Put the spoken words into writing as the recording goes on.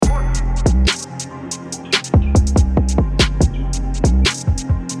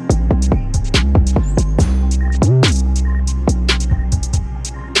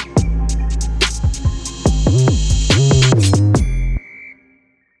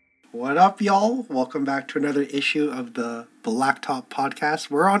What up, y'all? Welcome back to another issue of the Blacktop Podcast.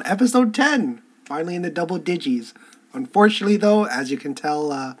 We're on episode 10, finally in the double digits. Unfortunately, though, as you can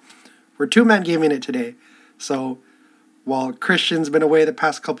tell, we're two-man gaming it today. So, while Christian's been away the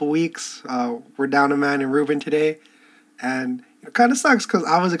past couple weeks, we're down a man in Ruben today. And it kind of sucks because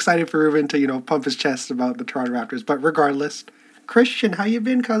I was excited for Ruben to, pump his chest about the Toronto Raptors. But regardless, Christian, how you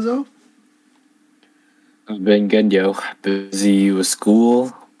been, cuzzo? I've been good, yo. Busy with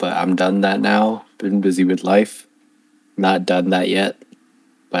school, but I'm done that now. Been busy with life. Not done that yet.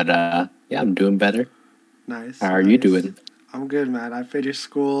 But yeah, I'm doing better. Nice. How are you doing? I'm good, man. I finished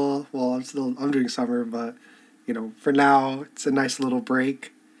school. Well, I'm doing summer, but for now it's a nice little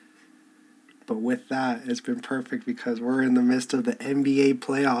break. But with that, it's been perfect because we're in the midst of the NBA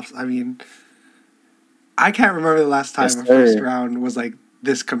playoffs. I mean, I can't remember the last time the first round was like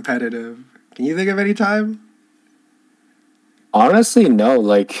this competitive. Can you think of any time? Honestly, no.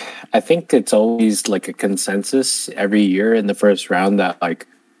 I think it's always like a consensus every year in the first round that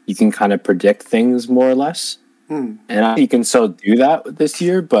you can kind of predict things more or less. And you can still do that this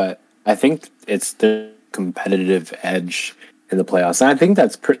year, but I think it's the competitive edge in the playoffs. And I think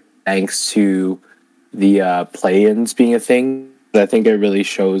that's thanks to the play-ins being a thing. I think it really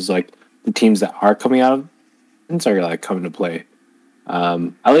shows the teams that are coming out of are coming to play.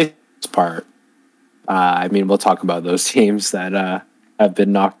 At least this part. I mean, we'll talk about those teams that have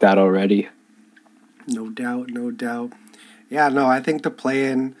been knocked out already. No doubt. Yeah, no, I think the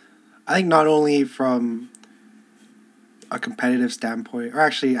play-in, I think not only from a competitive standpoint, or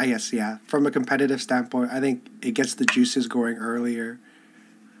actually, I guess, yeah, from a competitive standpoint, I think it gets the juices going earlier.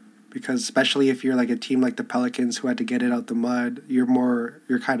 Because especially if you're like a team like the Pelicans who had to get it out the mud, you're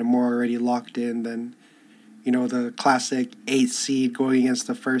kind of more already locked in than, the classic 8th seed going against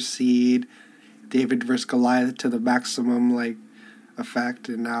the 1st seed, David versus Goliath to the maximum effect.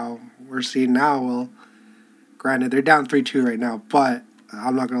 And now we're seeing well, granted they're down 3-2 right now, but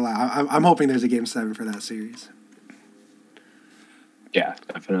I'm not gonna lie, I'm hoping there's a game 7 for that series. Yeah,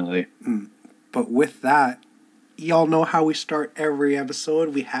 definitely. But with that, y'all know how we start every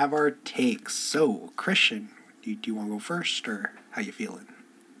episode. We have our takes. So, Christian, do you want to go first, or how you feeling?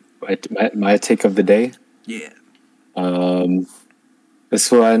 My take of the day? Yeah. This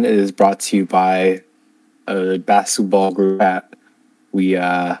one is brought to you by a basketball group that me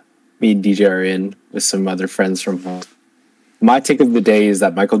and DJ are in with some other friends from home. My take of the day is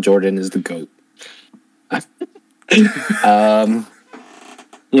that Michael Jordan is the GOAT.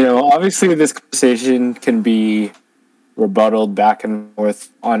 Obviously this conversation can be rebutted back and forth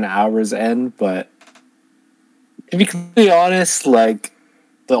on ours end, but to be completely honest,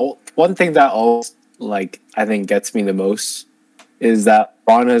 the one thing that always I think gets me the most is that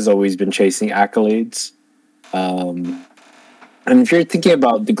Ron has always been chasing accolades. And if you're thinking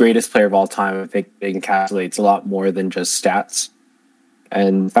about the greatest player of all time, I think it encapsulates a lot more than just stats.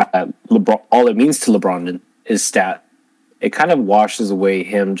 And the fact that LeBron, all it means to LeBron is stat. It kind of washes away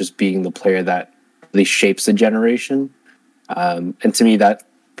him just being the player that really shapes a generation. And to me, that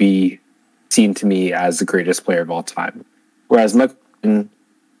be seen to me as the greatest player of all time. Whereas Michael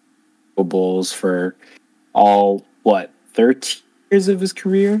Bulls for all 13 years of his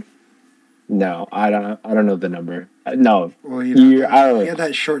career. No, I don't know the number. No, well, he had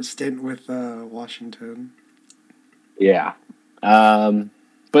that short stint with Washington. Yeah,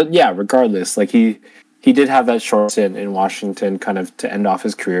 but yeah, regardless, he did have that short stint in Washington, kind of to end off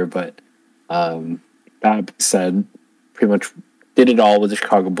his career. But that said, pretty much did it all with the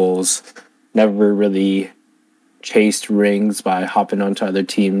Chicago Bulls. Never really chased rings by hopping onto other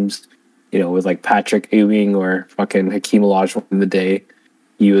teams. With Patrick Ewing or fucking Hakeem Olajuwon in the day.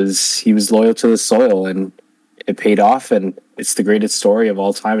 He was loyal to the soil, and it paid off, and it's the greatest story of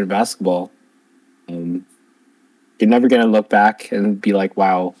all time in basketball. You're never gonna look back and be like,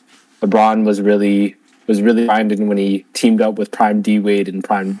 "Wow, LeBron was really grinding when he teamed up with Prime D Wade and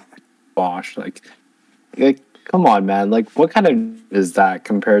Prime Bosh." Come on, man! What kind of is that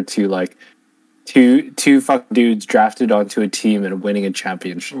compared to two fucking dudes drafted onto a team and winning a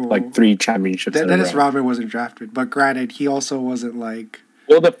championship, 3 championships. Dennis Rodman wasn't drafted, but granted, he also wasn't Well,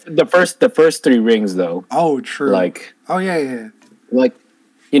 the first 3 rings though. Oh, true. Oh yeah.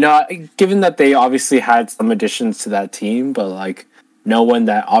 Given that they obviously had some additions to that team, but no one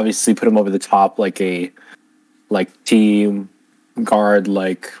that obviously put him over the top a team guard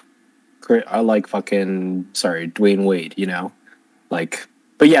Dwayne Wade.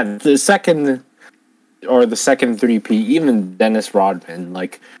 But yeah, the second 3P, even Dennis Rodman,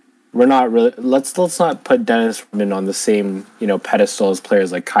 we're not really let's not put Dennis Rodman on the same pedestal as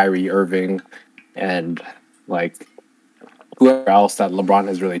players like Kyrie Irving and whoever else that LeBron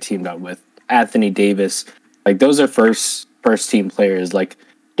has really teamed up with, Anthony Davis, like those are first team players. Like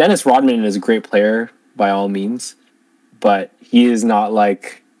Dennis Rodman is a great player by all means, but he is not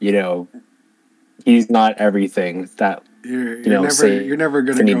like, he's not everything that you're never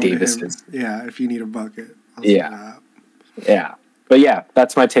gonna Anthony go Davis to him. is. Yeah, if you need a bucket. Yeah. But yeah,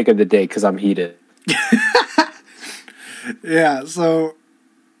 that's my take of the day because I'm heated. Yeah, so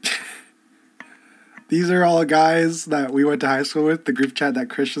these are all guys that we went to high school with, the group chat that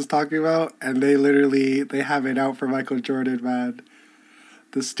Chris was talking about, and they have it out for Michael Jordan, man.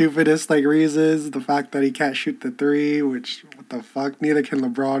 The stupidest reasons, the fact that he can't shoot the three, which what the fuck, neither can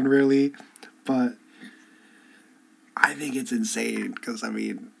LeBron really, but I think it's insane because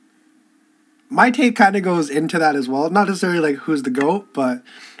my take kind of goes into that as well. Not necessarily who's the GOAT, but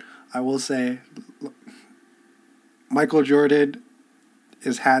I will say Michael Jordan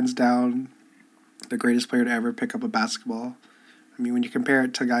is hands down the greatest player to ever pick up a basketball. When you compare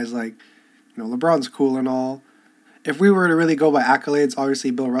it to guys like, LeBron's cool and all. If we were to really go by accolades,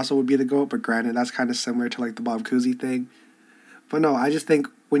 obviously Bill Russell would be the GOAT, but granted, that's kind of similar to the Bob Cousy thing. But no, I just think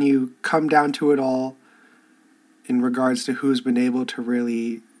when you come down to it all in regards to who's been able to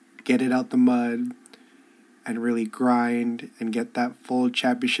really get it out the mud and really grind and get that full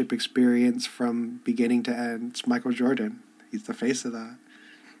championship experience from beginning to end, it's Michael Jordan. He's the face of that.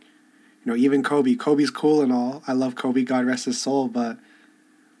 Even Kobe. Kobe's cool and all. I love Kobe, God rest his soul, but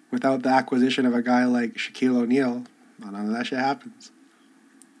without the acquisition of a guy like Shaquille O'Neal, none of that shit happens.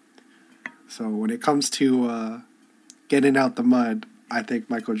 So when it comes to getting out the mud, I think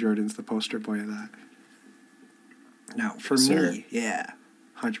Michael Jordan's the poster boy of that. Now, for me,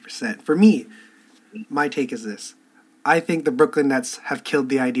 100%. For me, my take is this. I think the Brooklyn Nets have killed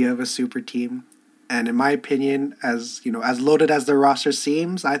the idea of a super team. And in my opinion, as loaded as their roster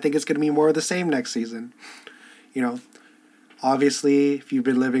seems, I think it's going to be more of the same next season. Obviously, if you've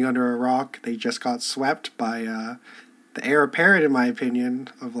been living under a rock, they just got swept by the heir apparent, in my opinion,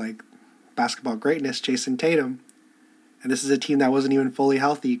 of basketball greatness, Jason Tatum. And this is a team that wasn't even fully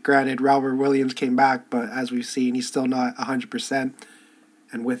healthy. Granted, Robert Williams came back, but as we've seen, he's still not 100%.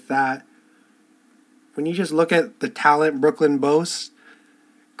 And with that, when you just look at the talent Brooklyn boasts,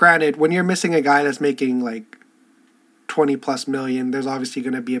 granted, when you're missing a guy that's making 20 plus million, there's obviously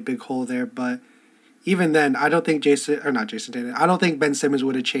going to be a big hole there. But even then, I don't think I don't think Ben Simmons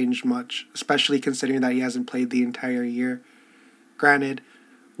would have changed much, especially considering that he hasn't played the entire year. Granted,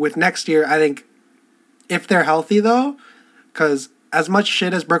 with next year, I think if they're healthy though, because as much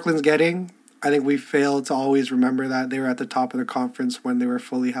shit as Brooklyn's getting, I think we failed to always remember that they were at the top of the conference when they were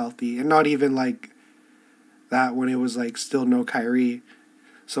fully healthy, and not even that when it was still no Kyrie.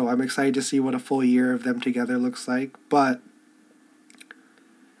 So I'm excited to see what a full year of them together looks like. But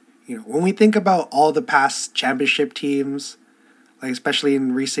when we think about all the past championship teams, especially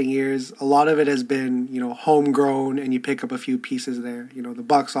in recent years, a lot of it has been homegrown, and you pick up a few pieces there. The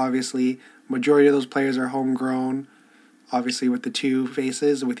Bucks, obviously, majority of those players are homegrown. Obviously, with the two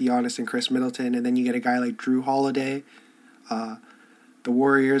faces, with Giannis and Chris Middleton, and then you get a guy like Drew Holiday. The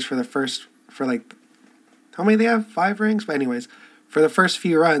Warriors how many do they have? 5 rings? But anyways, for the first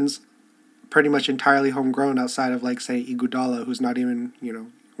few runs, pretty much entirely homegrown outside of say Iguodala, who's not even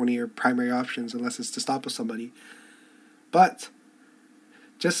one of your primary options unless it's to stop with somebody. But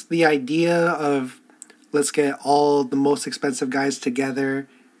just the idea of let's get all the most expensive guys together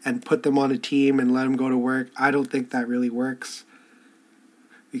and put them on a team and let them go to work, I don't think that really works.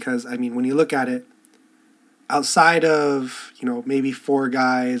 Because, when you look at it, outside of, maybe 4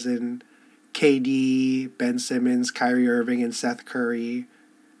 guys and KD, Ben Simmons, Kyrie Irving, and Seth Curry,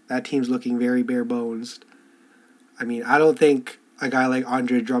 that team's looking very bare bones. I don't think a guy like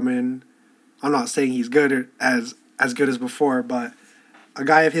Andre Drummond, I'm not saying he's good as good as before, but a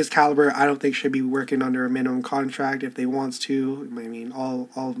guy of his caliber, I don't think should be working under a minimum contract if they wants to.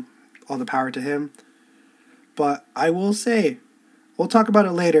 All the power to him. But I will say, we'll talk about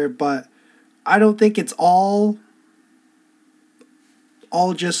it later, but I don't think it's all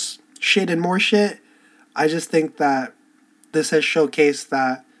just shit and more shit. I just think that this has showcased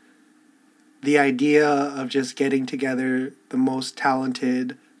that the idea of just getting together the most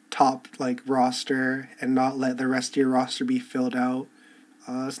talented top roster and not let the rest of your roster be filled out,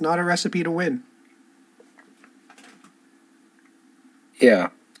 it's not a recipe to win. Yeah,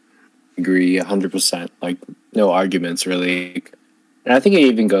 agree 100%. No arguments really. And I think it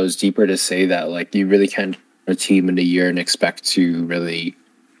even goes deeper to say that you really can't a team in a year and expect to really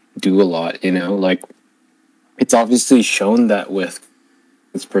do a lot. It's obviously shown that with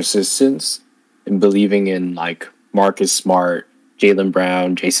its persistence and believing in Marcus Smart, Jaylen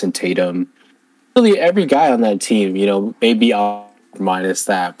Brown, Jason Tatum, really every guy on that team, maybe Al minus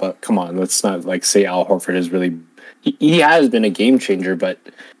that, but come on, let's not like say Al Horford is really. He has been a game changer, but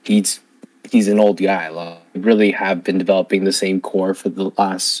he's an old guy. Like, really have been developing the same core for the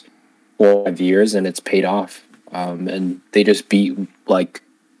last 4 or 5 years, and it's paid off. And they just beat like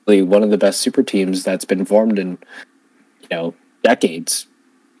really one of the best super teams that's been formed in decades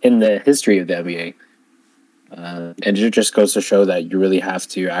in the history of the NBA. And it just goes to show that you really have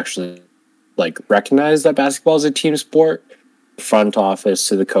to actually like recognize that basketball is a team sport, front office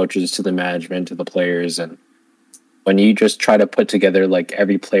to the coaches, to the management, to the players. And when you just try to put together like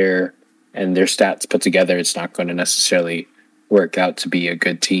every player and their stats put together, it's not going to necessarily work out to be a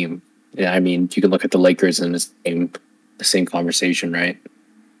good team. Yeah, I mean, you can look at the Lakers in the same conversation, right?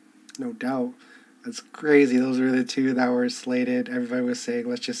 No doubt. That's crazy. Those were the two that were slated. Everybody was saying,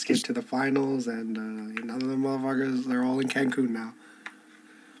 let's just skip to the finals, and none of the motherfuckers, they're all in Cancun now.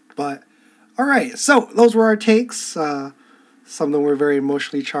 But, all right. So, those were our takes. Some of them were very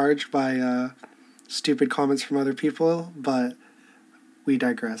emotionally charged by stupid comments from other people, but we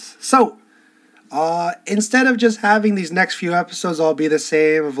digress. So, instead of just having these next few episodes all be the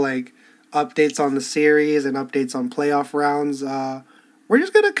same of, like, updates on the series and updates on playoff rounds, we're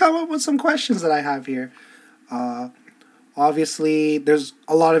just going to come up with some questions that I have here. Obviously, there's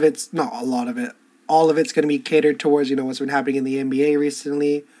all of it's going to be catered towards, what's been happening in the NBA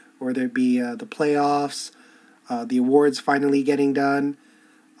recently, whether it be the playoffs, the awards finally getting done.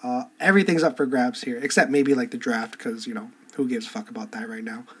 Everything's up for grabs here, except maybe like the draft, because, who gives a fuck about that right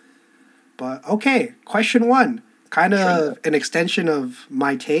now? But, okay, question 1. Kind of an extension of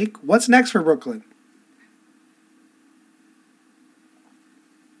my take. What's next for Brooklyn?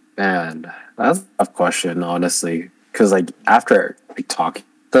 Man, that's a tough question, honestly. Because, like, after talking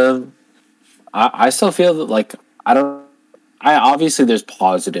to them, I still feel that, like, obviously there's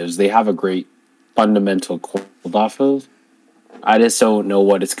positives. They have a great fundamental core off of. I just don't know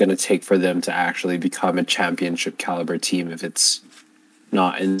what it's going to take for them to actually become a championship caliber team if it's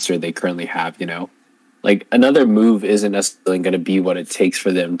not in the state they currently have, Like, another move isn't necessarily going to be what it takes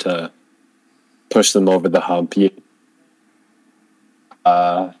for them to push them over the hump.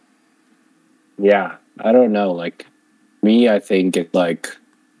 Yeah, I don't know. Like, me, I think it's like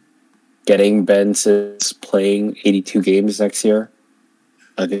getting Ben Simmons playing 82 games next year.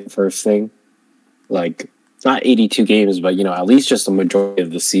 I think first thing. Like, not 82 games, but, at least just the majority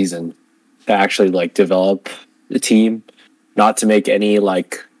of the season to actually, like, develop the team. Not to make any,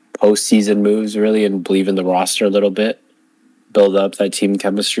 like, postseason moves, really, and believe in the roster a little bit. Build up that team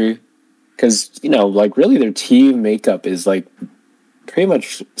chemistry. Because, like, really their team makeup is, like, pretty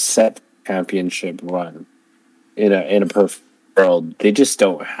much set championship run in a perfect world. They just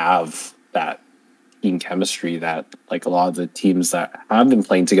don't have that team chemistry that like a lot of the teams that have been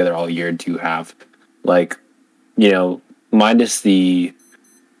playing together all year do have. Like, minus the,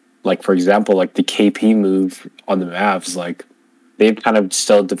 like, for example, like the KP move on the Mavs, like they've kind of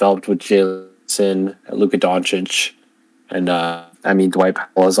still developed with Jalen, Luka Doncic, and Dwight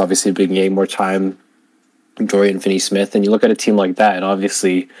Powell has obviously been getting more time, Dorian Finney-Smith, and you look at a team like that, and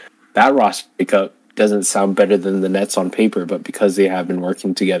obviously that roster makeup doesn't sound better than the Nets on paper, but because they have been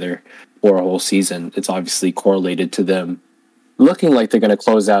working together for a whole season, it's obviously correlated to them looking like they're going to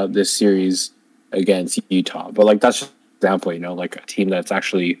close out this series against Utah. But like that's just an example, like a team that's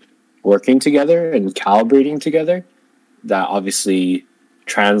actually working together and calibrating together, that obviously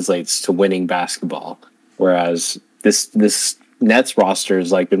translates to winning basketball. Whereas this Nets roster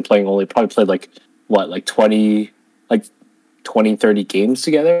has like been probably played like 20 30 games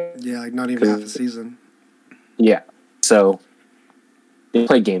together. Yeah, like not even half a season. Yeah. So they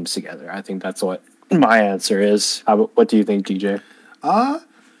play games together. I think that's what my answer is. What do you think, DJ?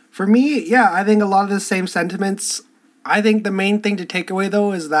 For me, yeah, I think a lot of the same sentiments. I think the main thing to take away,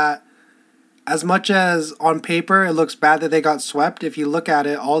 though, is that as much as on paper it looks bad that they got swept, if you look at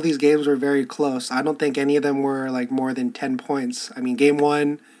it, all these games were very close. I don't think any of them were like more than 10 points. I mean, game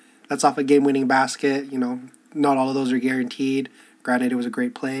 1, that's off a game-winning basket. Not all of those are guaranteed. Granted, it was a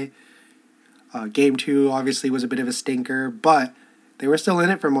great play. Game 2 obviously was a bit of a stinker, but they were still in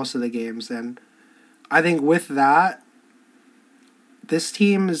it for most of the games. And I think with that, this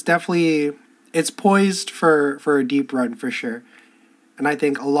team is definitely, it's poised for a deep run for sure. And I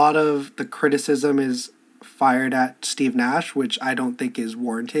think a lot of the criticism is fired at Steve Nash, which I don't think is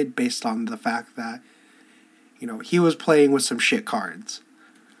warranted based on the fact that, he was playing with some shit cards.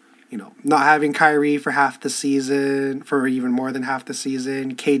 Not having Kyrie for half the season, for even more than half the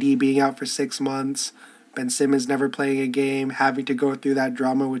season, KD being out for 6 months, Ben Simmons never playing a game, having to go through that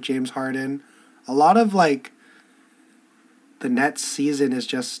drama with James Harden. A lot of, the Nets season is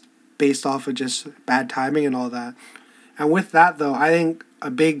just based off of just bad timing and all that. And with that, though, I think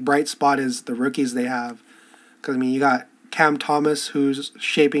a big bright spot is the rookies they have. Because, I mean, you got Cam Thomas, who's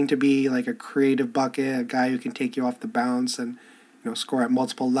shaping to be like a creative bucket, a guy who can take you off the bounce and, score at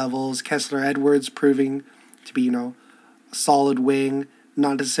multiple levels. Kessler Edwards proving to be, a solid wing.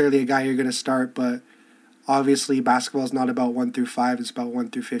 Not necessarily a guy you're going to start, but obviously basketball is not about 1 through 5, it's about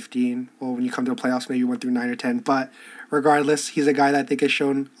 1 through 15. Well, when you come to the playoffs, maybe 1 through 9 or 10. But regardless, he's a guy that I think has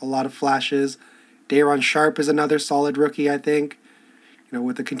shown a lot of flashes. Day'Ron Sharpe is another solid rookie, I think.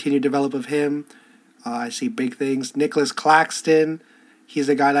 With the continued development of him, I see big things. Nicholas Claxton, he's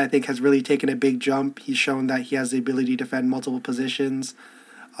a guy that I think has really taken a big jump. He's shown that he has the ability to defend multiple positions.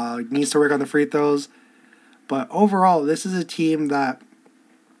 Needs to work on the free throws. But overall, this is a team that,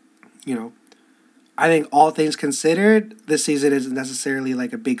 I think all things considered, this season isn't necessarily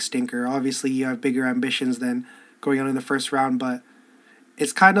like a big stinker. Obviously, you have bigger ambitions than going on in the first round, but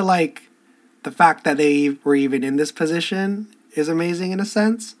it's kind of like the fact that they were even in this position is amazing in a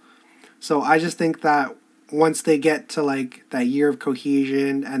sense. So I just think that once they get to like that year of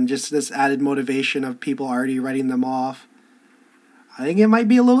cohesion and just this added motivation of people already writing them off, I think it might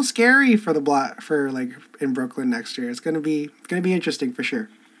be a little scary for in Brooklyn next year. It's gonna be interesting for sure.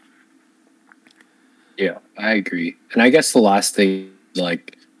 Yeah, I agree. And I guess the last thing,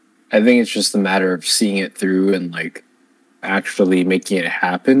 like, I think it's just a matter of seeing it through and like actually making it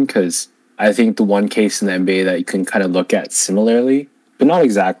happen. Because I think the one case in the NBA that you can kind of look at similarly, but not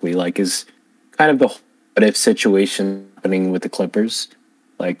exactly, like, is kind of the what if situation happening with the Clippers.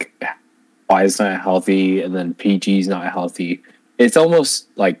 Like, why is not healthy, and then PG's not healthy. It's almost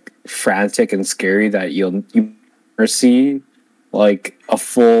like frantic and scary that you never see like a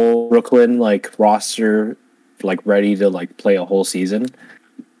full Brooklyn like roster like ready to like play a whole season.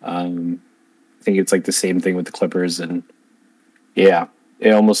 I think it's like the same thing with the Clippers, and yeah,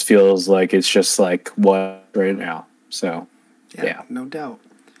 it almost feels like it's just like what right now. So yeah. No doubt.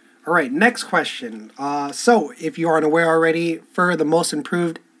 All right, next question. So if you aren't aware already, for the most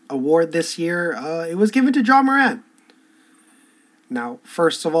improved award this year, it was given to Ja Morant. Now,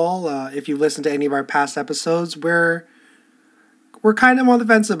 first of all, if you've listened to any of our past episodes, we're kind of on the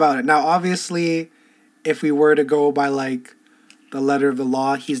fence about it. Now, obviously, if we were to go by like the letter of the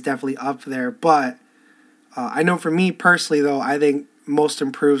law, he's definitely up there. But I know for me personally, though, I think most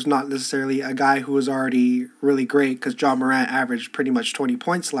improved's not necessarily a guy who was already really great, because Ja Morant averaged pretty much 20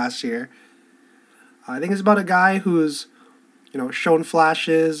 points last year. I think it's about a guy who's, shown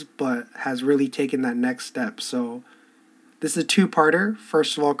flashes, but has really taken that next step. So this is a two-parter.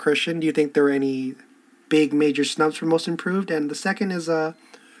 First of all, Christian, do you think there were any big major snubs for most improved? And the second is,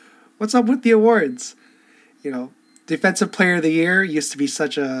 what's up with the awards? Defensive Player of the Year used to be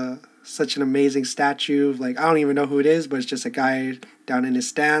such an amazing statue of, like, I don't even know who it is, but it's just a guy down in his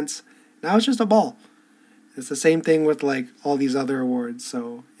stance. Now it's just a ball. It's the same thing with like all these other awards.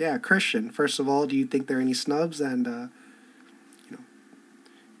 So yeah, Christian, first of all, do you think there are any snubs? And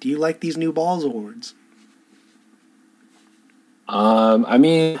do you like these new balls awards? I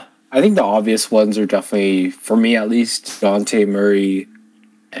mean, I think the obvious ones are definitely, for me at least, Dejounte Murray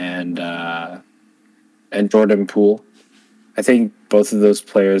and Jordan Poole. I think both of those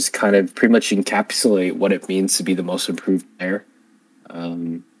players kind of pretty much encapsulate what it means to be the most improved player.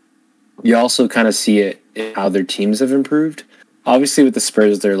 You also kind of see it in how their teams have improved. Obviously, with the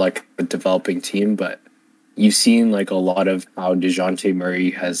Spurs, they're like a developing team, but you've seen like a lot of how DeJounte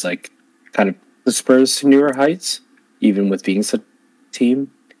Murray has like kind of the Spurs to newer heights, even with being such a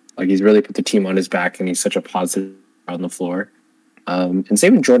team. Like, he's really put the team on his back, and he's such a positive on the floor. And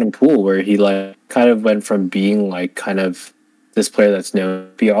same with Jordan Poole, where he like kind of went from being like kind of this player that's known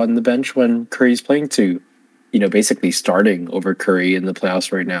to be on the bench when Curry's playing to, basically starting over Curry in the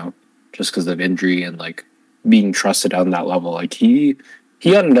playoffs right now, just because of injury and like being trusted on that level. Like he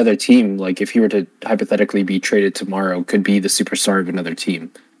on another team, like if he were to hypothetically be traded tomorrow, could be the superstar of another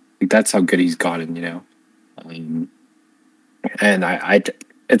team. Like, that's how good he's gotten, and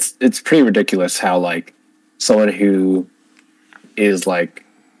it's pretty ridiculous how like someone who is like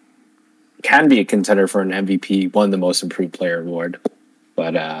can be a contender for an MVP won the most improved player award.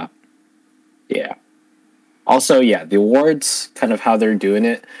 But yeah. Also, yeah, the awards, kind of how they're doing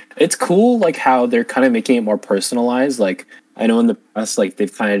it. It's cool, like how they're kind of making it more personalized. Like, I know in the past, like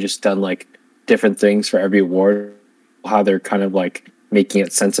they've kind of just done like different things for every award. How they're kind of like making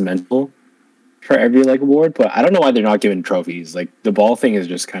it sentimental for every like award. But I don't know why they're not giving trophies. Like, the ball thing is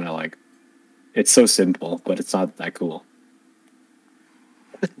just kind of like, it's so simple, but it's not that cool.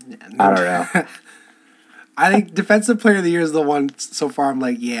 I don't know. I think Defensive Player of the Year is the one so far I'm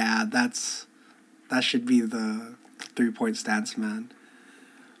like, yeah, that should be the 3-point stance, man.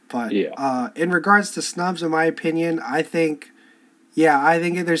 But Yeah. in regards to snubs, in my opinion, I think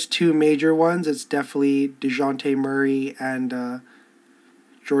there's two major ones. It's definitely DeJounte Murray and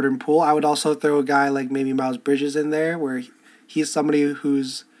Jordan Poole. I would also throw a guy like maybe Miles Bridges in there, where he's somebody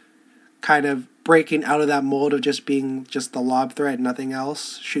who's kind of breaking out of that mold of just being just the lob threat and nothing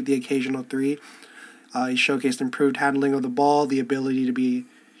else, shoot the occasional three. He showcased improved handling of the ball, the ability to be,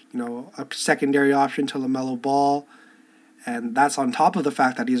 a secondary option to LaMelo Ball. And that's on top of the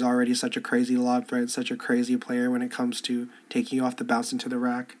fact that he's already such a crazy lob threat, such a crazy player when it comes to taking you off the bounce into the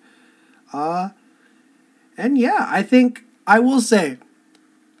rack. And yeah, I think I will say,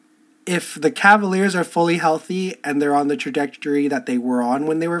 if the Cavaliers are fully healthy and they're on the trajectory that they were on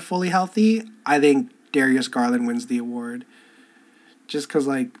when they were fully healthy, I think Darius Garland wins the award. Just because,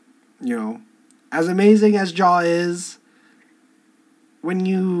 as amazing as Ja is, when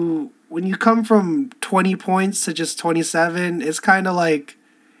you come from 20 points to just 27, it's kind of like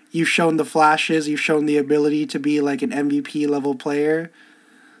you've shown the flashes, you've shown the ability to be like an MVP level player.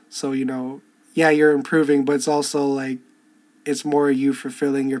 So, you're improving, but it's also like it's more you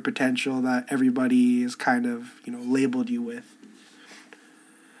fulfilling your potential that everybody is kind of, labeled you with.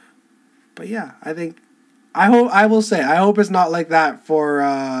 But yeah, I hope it's not like that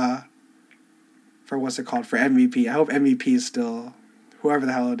for what's it called, for MVP. I hope MVP is still whoever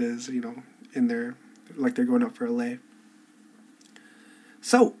the hell it is, in there, like they're going up for LA.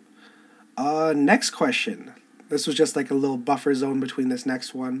 So, next question. This was just like a little buffer zone between this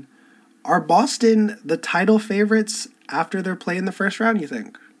next one. Are Boston the title favorites after their play in the first round, you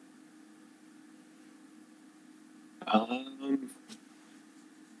think?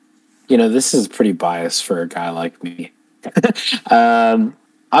 This is pretty biased for a guy like me. I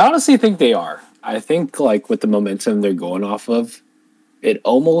honestly think they are. I think like with the momentum they're going off of, it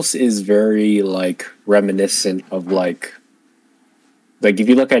almost is very like reminiscent of like if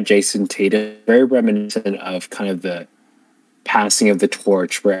you look at Jason Tatum, very reminiscent of kind of the passing of the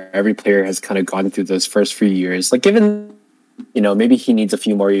torch where every player has kind of gone through those first few years. Like given, maybe he needs a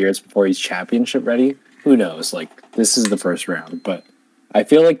few more years before he's championship ready. Who knows? Like this is the first round, but I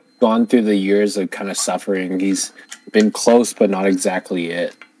feel like gone through the years of kind of suffering. He's been close, but not exactly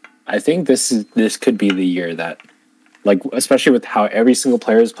it. I think this could be the year that, like, especially with how every single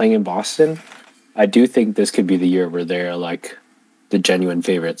player is playing in Boston, I do think this could be the year where they're like the genuine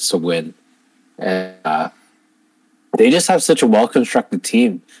favorites to win. And they just have such a well-constructed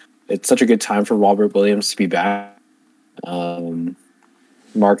team. It's such a good time for Robert Williams to be back.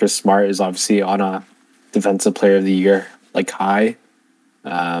 Marcus Smart is obviously on a defensive player of the year, like high.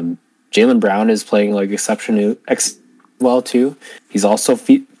 Jaylen Brown is playing like exceptionally well too. He's also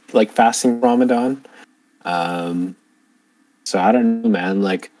fasting Ramadan. So I don't know, man.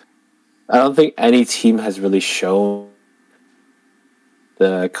 Like, I don't think any team has really shown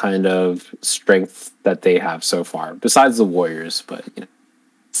the kind of strength that they have so far, besides the Warriors. But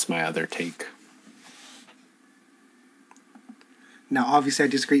it's my other take. Now, obviously, I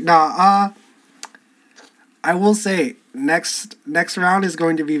disagree. I will say next round is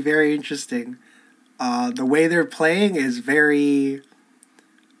going to be very interesting. The way they're playing is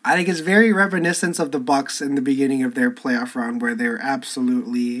I think it's very reminiscent of the Bucks in the beginning of their playoff run, where they're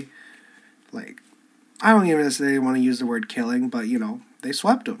absolutely, like, I don't even necessarily want to use the word killing, but they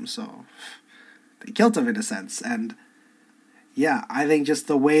swept them, so they killed them in a sense. And yeah, I think just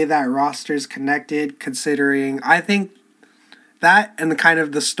the way that roster's connected, considering I think that and the kind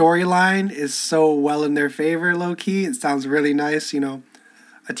of the storyline is so well in their favor, low key. It sounds really nice, a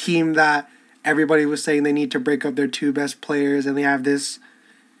team that everybody was saying they need to break up their two best players, and they have this,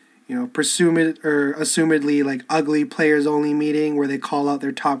 assumedly like ugly players only meeting where they call out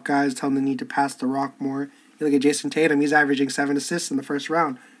their top guys, tell them they need to pass the rock more. You look at Jason Tatum, he's averaging 7 assists in the first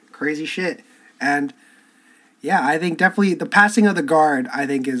round. Crazy shit. And yeah, I think definitely the passing of the guard, I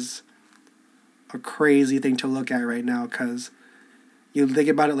think, is a crazy thing to look at right now, because you think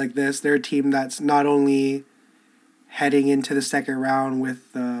about it like this: they're a team that's not only heading into the second round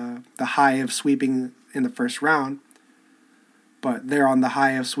with the high of sweeping in the first round, but they're on the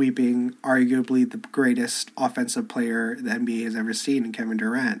high of sweeping arguably the greatest offensive player the NBA has ever seen in Kevin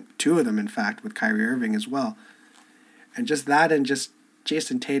Durant. Two of them, in fact, with Kyrie Irving as well. And just that, and just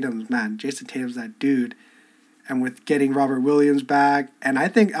Jason Tatum's that dude. And with getting Robert Williams back, and I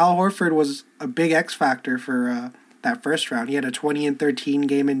think Al Horford was a big X factor for that first round. He had a 20-13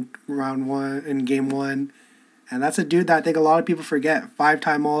 game in game one. And that's a dude that I think a lot of people forget.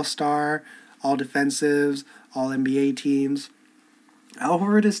 5-time All-Star, all defensives, all NBA teams. Al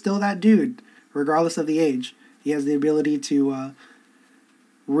Horford is still that dude, regardless of the age. He has the ability to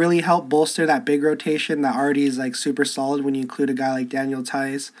really help bolster that big rotation that already is like super solid when you include a guy like Daniel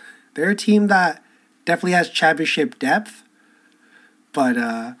Tice. They're a team that definitely has championship depth,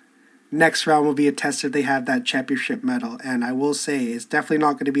 but next round will be a test if they have that championship medal. And I will say it's definitely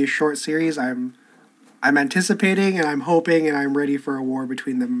not going to be a short series. I'm anticipating and I'm hoping and I'm ready for a war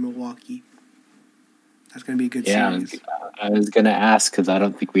between them and Milwaukee. That's going to be a good series. I was going to ask because I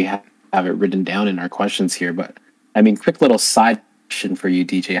don't think we have it written down in our questions here, but I mean, quick little side question for you,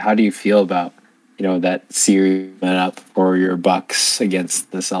 DJ. How do you feel about, that series went up for your Bucks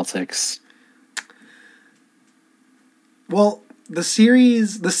against the Celtics? Well, the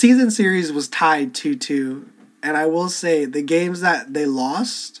season series was tied 2-2, and I will say the games that they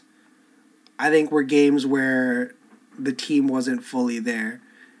lost, I think were games where the team wasn't fully there.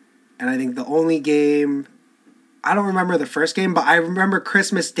 And I think the only game, I don't remember the first game, but I remember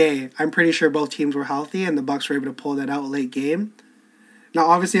Christmas Day. I'm pretty sure both teams were healthy and the Bucks were able to pull that out late game. Now,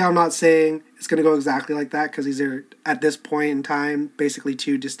 obviously, I'm not saying it's going to go exactly like that because these are, at this point in time, basically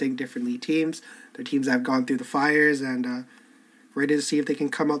two distinct different league teams. They're teams that have gone through the fires and ready to see if they can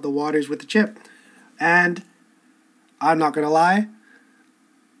come out the waters with the chip. And I'm not going to lie,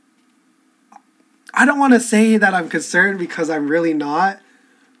 I don't want to say that I'm concerned because I'm really not,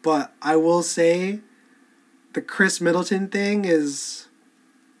 but I will say the Chris Middleton thing is,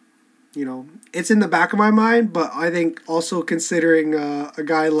 it's in the back of my mind, but I think also considering a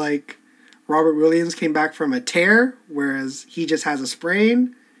guy like Robert Williams came back from a tear, whereas he just has a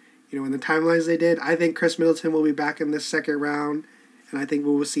sprain, in the timelines they did, I think Chris Middleton will be back in this second round, and I think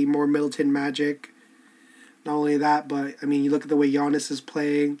we will see more Middleton magic. Not only that, but, I mean, you look at the way Giannis is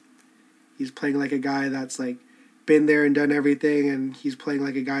playing. He's playing like a guy that's, been there and done everything, and he's playing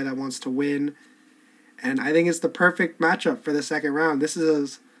like a guy that wants to win. And I think it's the perfect matchup for the second round. This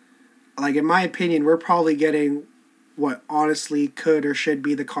is, in my opinion, we're probably getting what honestly could or should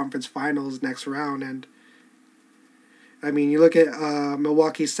be the conference finals next round. And, I mean, you look at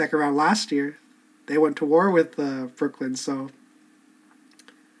Milwaukee's second round last year. They went to war with Brooklyn. So,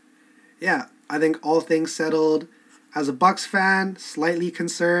 yeah, I think all things settled. As a Bucks fan, slightly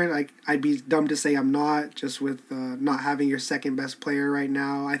concerned. I'd be dumb to say I'm not, just with not having your second best player right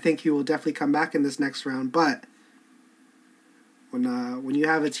now. I think he will definitely come back in this next round. But when you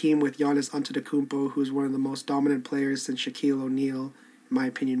have a team with Giannis Antetokounmpo, who's one of the most dominant players since Shaquille O'Neal, in my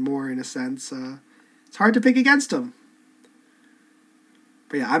opinion, more in a sense, it's hard to pick against him.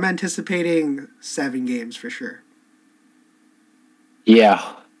 But yeah, I'm anticipating 7 games for sure.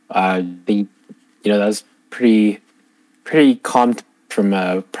 Yeah, I think that's pretty calm from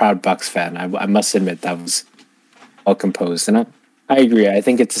a proud Bucks fan. I must admit that was well composed, and I agree. I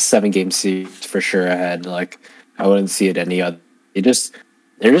think it's a 7-game series for sure ahead. I wouldn't see it any other. They're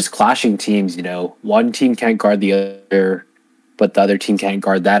just clashing teams. One team can't guard the other, but the other team can't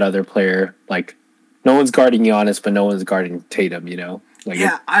guard that other player. No one's guarding Giannis, but no one's guarding Tatum. They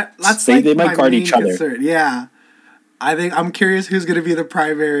might guard each other. Concern. Yeah, I think I'm curious who's going to be the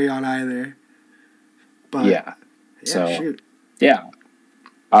primary on either. But yeah. So, shoot. Yeah.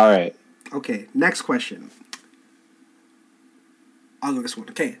 All right. Okay, next question. I'll go this one.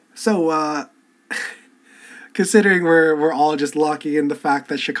 Okay, so considering we're all just locking in the fact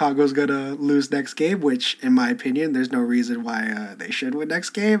that Chicago's gonna lose next game, which in my opinion, there's no reason why they should win next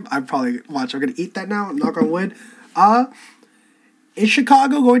game. I'm gonna eat that now. Knock on wood. Is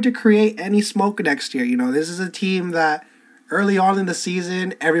Chicago going to create any smoke next year? This is a team that early on in the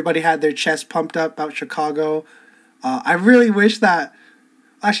season, everybody had their chest pumped up about Chicago. I really wish that,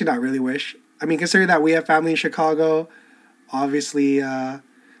 actually not really wish, I mean, considering that we have family in Chicago, obviously,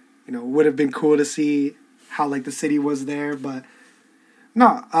 would have been cool to see how, the city was there, but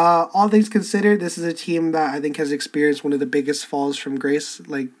no, all things considered, this is a team that I think has experienced one of the biggest falls from grace,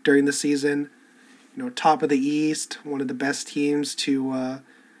 during the season, top of the East, one of the best teams to a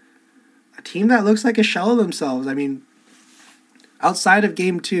team that looks like a shell of themselves. I mean, outside of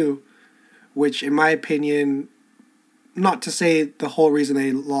Game 2, which in my opinion, not to say the whole reason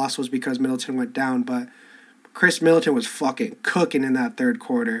they lost was because Middleton went down, but Chris Middleton was fucking cooking in that third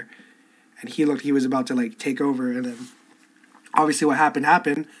quarter. And he looked he was about to take over. And then obviously what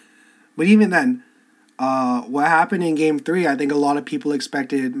happened. But even then, what happened in Game 3, I think a lot of people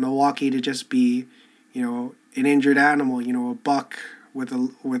expected Milwaukee to just be, an injured animal, a buck with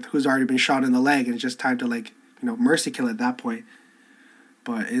who's already been shot in the leg. And it's just time to mercy kill at that point.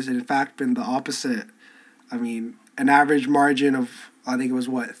 But it's in fact been the opposite. I mean, an average margin of, I think it was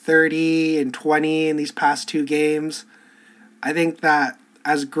 30 and 20 in these past 2 games. I think that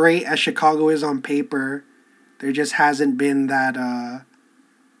as great as Chicago is on paper, there just hasn't been that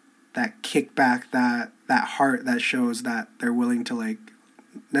kickback, that heart that shows that they're willing to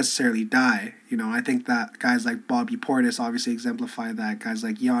necessarily die. You know, I think that guys like Bobby Portis obviously exemplify that. Guys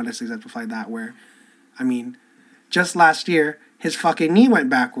like Giannis exemplify that. Where, I mean, just last year his fucking knee went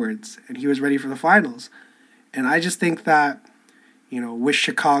backwards and he was ready for the finals. And I just think that, you know, with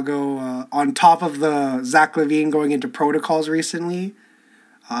Chicago on top of the Zach LaVine going into protocols recently,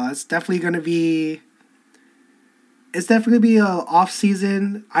 it's definitely going to be. It's definitely going to be a off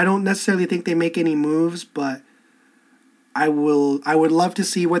season. I don't necessarily think they make any moves, but I would love to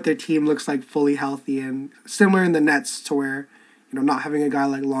see what their team looks like fully healthy, and similar in the Nets to where, you know, not having a guy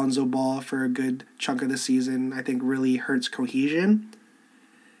like Lonzo Ball for a good chunk of the season I think really hurts cohesion.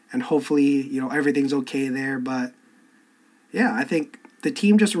 And hopefully, you know, everything's okay there, but yeah, I think the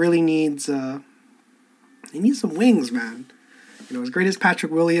team just really needs they need some wings, man. You know, as great as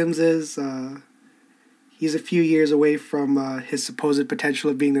Patrick Williams is, he's a few years away from his supposed potential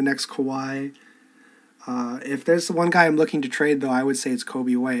of being the next Kawhi. If there's one guy I'm looking to trade, though, I would say it's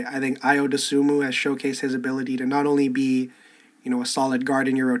Kobe White. I think Ayo Dosunmu has showcased his ability to not only be, you know, a solid guard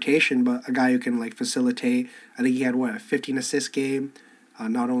in your rotation, but a guy who can, like, facilitate. I think he had, a 15-assist game.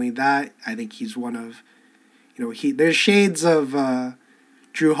 Not only that, I think he's one of, you know, there's shades of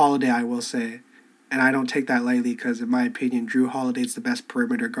Drew Holiday, I will say. And I don't take that lightly because, in my opinion, Drew Holiday's the best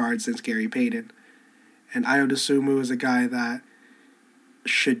perimeter guard since Gary Payton. And Ayo Dosunmu is a guy that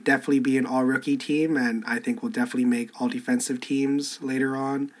should definitely be an all-rookie team, and I think will definitely make all-defensive teams later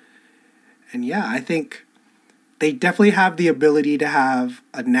on. And yeah, I think they definitely have the ability to have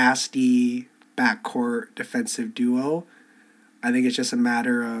a nasty backcourt defensive duo. I think it's just a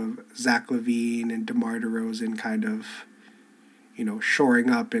matter of Zach LaVine and DeMar DeRozan kind of, you know, shoring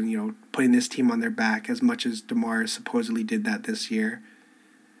up and, you know, putting this team on their back as much as DeMar supposedly did that this year.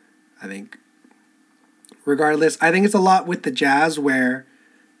 I think, regardless, I think it's a lot with the Jazz where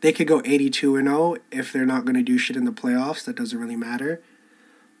they could go 82-0 if they're not going to do shit in the playoffs. That doesn't really matter.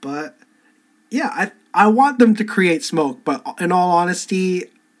 But, yeah, I want them to create smoke, but in all honesty,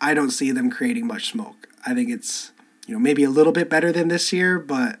 I don't see them creating much smoke. I think it's, you know, maybe a little bit better than this year,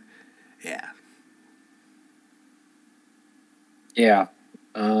 but yeah. Yeah.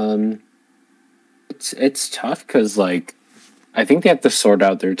 It's tough because, like, I think they have to sort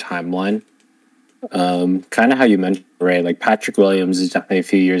out their timeline. Kind of how you mentioned, Ray, like Patrick Williams is definitely a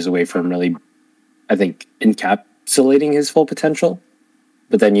few years away from really, I think, encapsulating his full potential.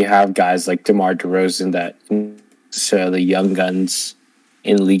 But then you have guys like DeMar DeRozan that aren't necessarily young guns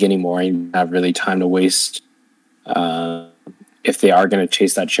in the league anymore and have really time to waste if they are going to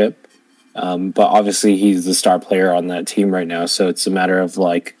chase that chip. But obviously he's the star player on that team right now, so it's a matter of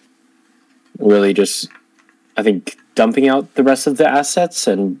like really just, I think, dumping out the rest of the assets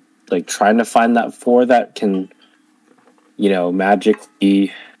and like trying to find that four that can, you know,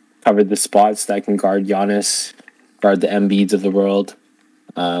 magically cover the spots that can guard Giannis, guard the Embiids of the world,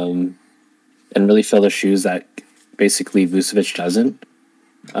 and really fill the shoes that basically Vucevic doesn't.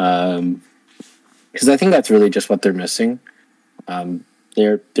 Because I think that's really just what they're missing.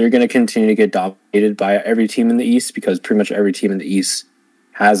 They're going to continue to get dominated by every team in the East because pretty much every team in the East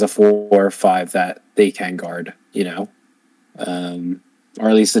has a 4 or 5 that they can guard, you know, or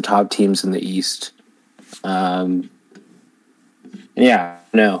at least the top teams in the East. Yeah,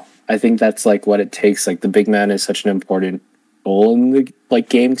 no, I think that's like what it takes. Like the big man is such an important role in the like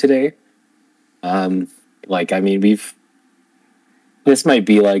game today. Like, I mean, this might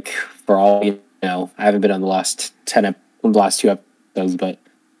be like, for all you know, I haven't been on the last 2 episodes, but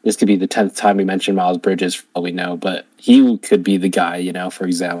this could be the 10th time we mentioned Miles Bridges for all we know, but he could be the guy, you know, for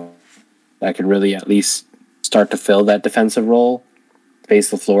example, that could really at least start to fill that defensive role, space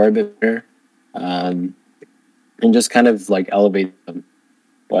the floor a bit better, and just kind of like elevate them.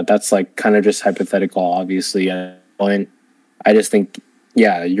 But that's like kind of just hypothetical, obviously. At this point, I just think,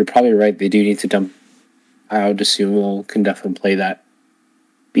 yeah, you're probably right. They do need to dump. I would assume can definitely play that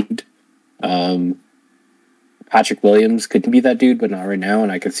beat. Patrick Williams could be that dude, but not right now,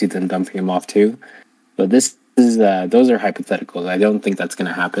 and I could see them dumping him off too. But this is those are hypotheticals. I don't think that's going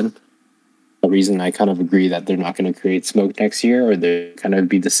to happen. The reason I kind of agree that they're not going to create smoke next year, or they're kind of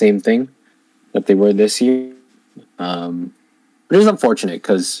be the same thing that they were this year. But it is unfortunate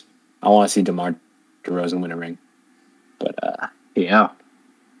because I want to see DeMar DeRozan win a ring. But yeah,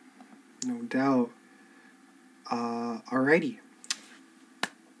 No doubt. Alrighty.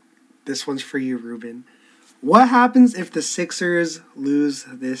 This one's for you, Ruben. What happens if the Sixers lose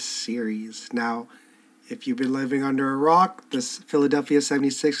this series? Now, if you've been living under a rock, the Philadelphia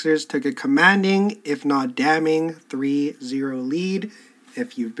 76ers took a commanding, if not damning, 3-0 lead.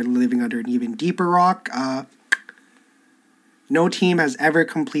 If you've been living under an even deeper rock, no team has ever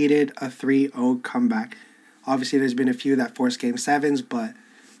completed a 3-0 comeback. Obviously, there's been a few that forced Game 7s, but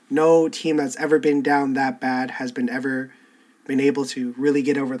No team that's ever been down that bad has ever been able to really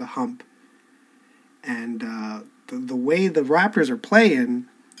get over the hump. And the way the Raptors are playing,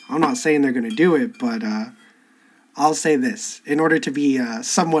 I'm not saying they're going to do it, but I'll say this. In order to be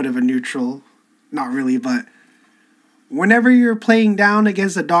somewhat of a neutral, not really, but whenever you're playing down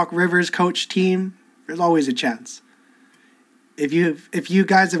against a Doc Rivers coach team, there's always a chance. If you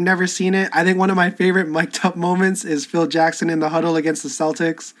guys have never seen it, I think one of my favorite mic'd up moments is Phil Jackson in the huddle against the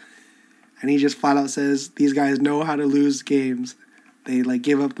Celtics, and he just flat out says, these guys know how to lose games. They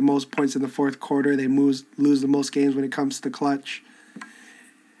give up the most points in the fourth quarter. They lose the most games when it comes to the clutch.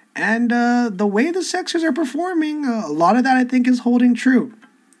 And the way the Sixers are performing, a lot of that I think is holding true.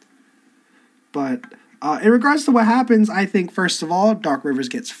 But in regards to what happens, I think first of all, Doc Rivers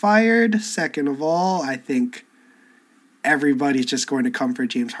gets fired. Second of all, I think everybody's just going to come for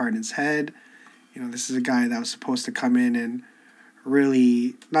James Harden's head. This is a guy that was supposed to come in and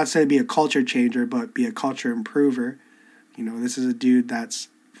really, not say be a culture changer, but be a culture improver. This is a dude that's,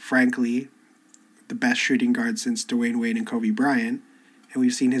 frankly, the best shooting guard since Dwayne Wade and Kobe Bryant. And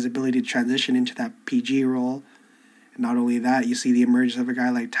we've seen his ability to transition into that PG role. And not only that, you see the emergence of a guy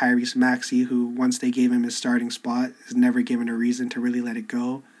like Tyrese Maxey, who, once they gave him his starting spot, is never given a reason to really let it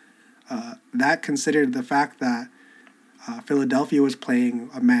go. That considered the fact that Philadelphia was playing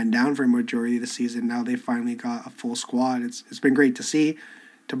a man down for a majority of the season. Now they finally got a full squad. It's been great to see.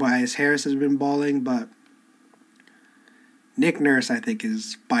 Tobias Harris has been balling, but Nick Nurse, I think,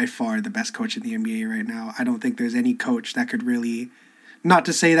 is by far the best coach in the NBA right now. I don't think there's any coach that could really, not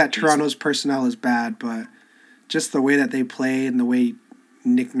to say that Toronto's personnel is bad, but just the way that they play and the way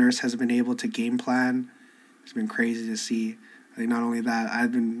Nick Nurse has been able to game plan has been crazy to see. I think not only that,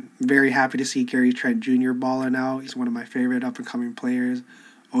 I've been very happy to see Gary Trent Jr. balling out. He's one of my favorite up-and-coming players.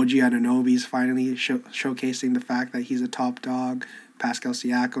 OG Anunoby's finally showcasing the fact that he's a top dog. Pascal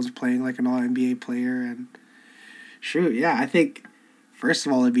Siakam's playing like an all-NBA player. And shoot, yeah, I think, first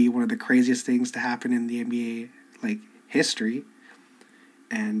of all, it'd be one of the craziest things to happen in the NBA, history.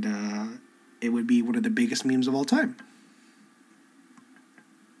 And it would be one of the biggest memes of all time.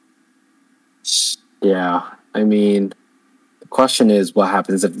 Yeah, I mean, the question is what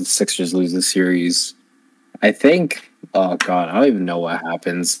happens if the Sixers lose the series. I think, oh God, I don't even know what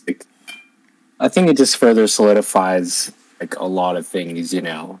happens. I think it just further solidifies a lot of things,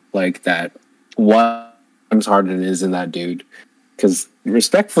 that what James Harden is in that dude. Because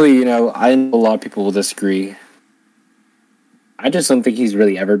respectfully, I know a lot of people will disagree. I just don't think he's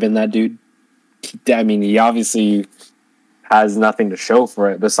really ever been that dude. I mean, he obviously has nothing to show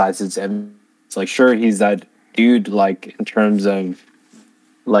for it besides his. It's sure, he's that dude, in terms of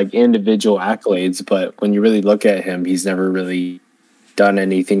individual accolades, but when you really look at him, he's never really done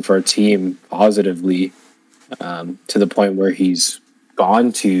anything for a team positively, to the point where he's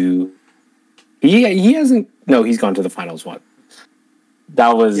gone to. He hasn't. No, he's gone to the finals. What?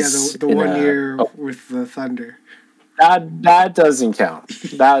 That was the 1 year with the Thunder. That doesn't count.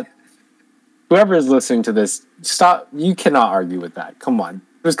 That whoever is listening to this, stop. You cannot argue with that. Come on,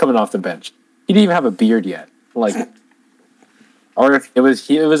 he was coming off the bench. He didn't even have a beard yet. Or if it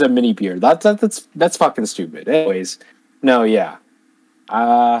was a mini beard. That's fucking stupid. Anyways, no, yeah.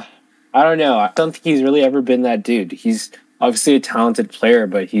 I don't know. I don't think he's really ever been that dude. He's obviously a talented player,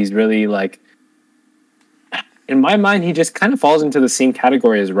 but he's really in my mind, he just kind of falls into the same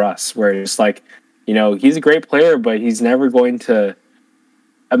category as Russ, where it's he's a great player, but he's never going to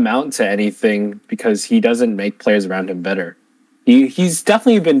amount to anything because he doesn't make players around him better. He's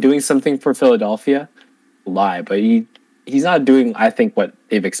definitely been doing something for Philadelphia, but he's not doing, I think, what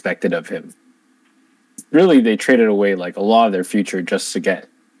they've expected of him. Really, they traded away a lot of their future just to get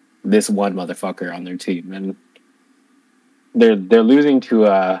this one motherfucker on their team, and they're losing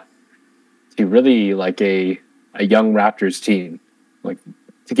to really a young Raptors team.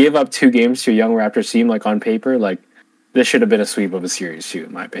 To give up 2 games to a young Raptors team, on paper, this should have been a sweep of a series too,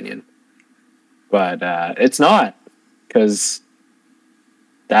 in my opinion. But it's not, because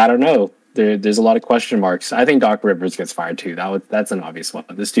I don't know. There's a lot of question marks. I think Doc Rivers gets fired too. That's an obvious one.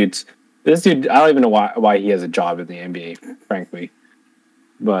 This dude, I don't even know why he has a job in the NBA, frankly.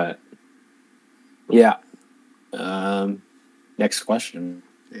 But yeah. Next question.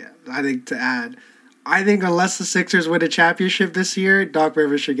 Yeah, I think to add, unless the Sixers win a championship this year, Doc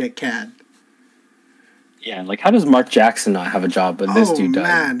Rivers should get canned. Yeah, how does Mark Jackson not have a job, but this dude does? Oh,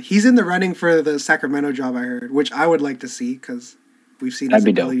 man. He's in the running for the Sacramento job, I heard, which I would like to see, because we've seen his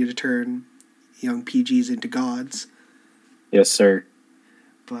ability to turn young PGs into gods. Yes, sir.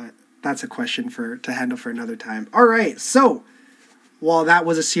 But that's a question to handle for another time. All right, so while that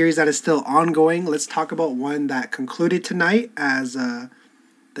was a series that is still ongoing, let's talk about one that concluded tonight as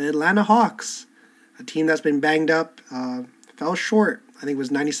the Atlanta Hawks, a team that's been banged up, fell short. I think it was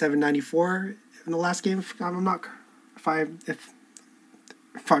 97-94 in the last game. If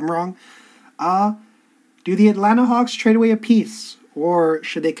I'm wrong. Do the Atlanta Hawks trade away a piece, or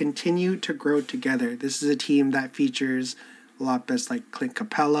should they continue to grow together? This is a team that features a lot best like Clint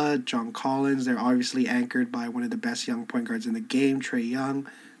Capella, John Collins. They're obviously anchored by one of the best young point guards in the game, Trae Young.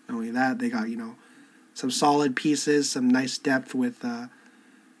 Not only that, they got, some solid pieces, some nice depth with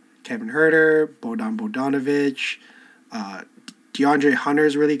Kevin Huerter, Bojan Bogdanovic. DeAndre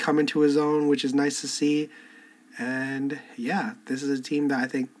Hunter's really coming to his own, which is nice to see. And yeah, this is a team that I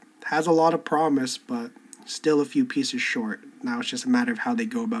think has a lot of promise, but still a few pieces short. Now it's just a matter of how they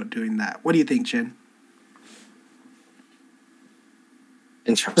go about doing that. What do you think, Chin?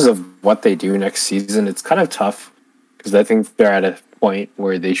 In terms of what they do next season, it's kind of tough because I think they're at a point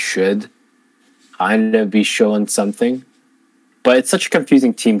where they should kind of be showing something. But it's such a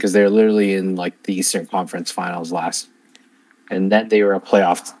confusing team because they're literally in like the Eastern Conference Finals last, and then they were a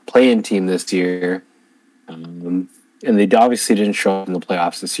play-in team this year, and they obviously didn't show up in the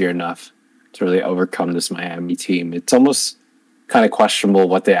playoffs this year enough to really overcome this Miami team. It's almost kind of questionable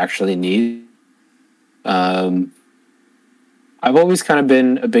what they actually need. I've always kind of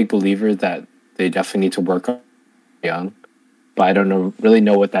been a big believer that they definitely need to work on young, but I don't really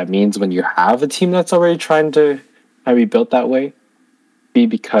know what that means when you have a team that's already trying to be built that way.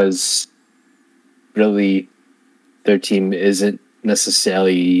 Because really their team doesn't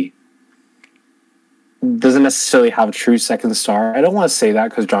necessarily have a true second star. I don't want to say that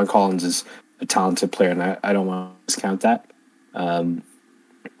because John Collins is a talented player, and I don't want to discount that.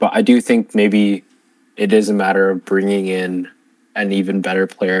 But I do think maybe it is a matter of bringing in an even better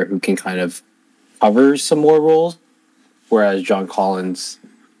player who can kind of cover some more roles, whereas John Collins,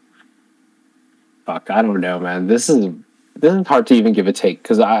 I don't know, man. This is hard to even give a take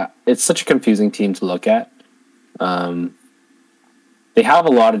because it's such a confusing team to look at. They have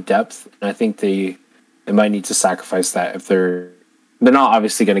a lot of depth, and I think they might need to sacrifice that if they're not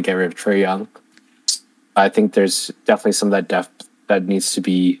obviously going to get rid of Trae Young. I think there's definitely some of that depth that needs to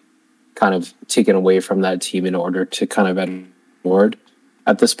be kind of taken away from that team in order to kind of get board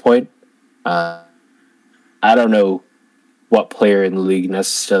at this point. I don't know what player in the league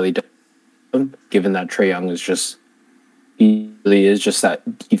necessarily does, given that Trae Young he really is just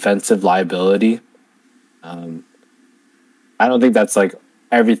that defensive liability. I don't think that's like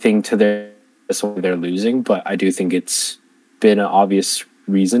everything to that's why they're losing, but I do think it's been an obvious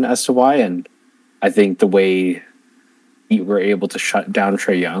reason as to why, and I think the way we were able to shut down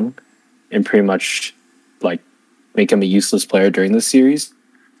Trae Young and pretty much like make him a useless player during the series,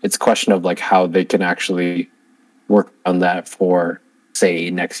 it's a question of like how they can actually work on that for, say,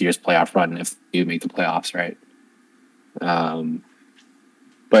 next year's playoff run if you make the playoffs, right?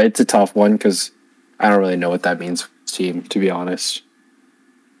 But it's a tough one because I don't really know what that means for this team, to be honest.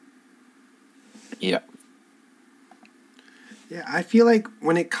 Yeah. Yeah, I feel like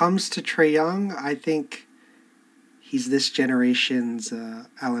when it comes to Trae Young, I think he's this generation's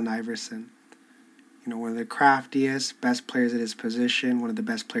Allen Iverson. One of the craftiest, best players at his position, one of the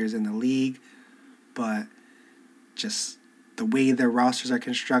best players in the league, but just the way their rosters are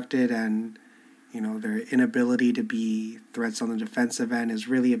constructed and their inability to be threats on the defensive end is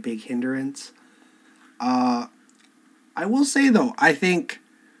really a big hindrance. I will say, though, I think,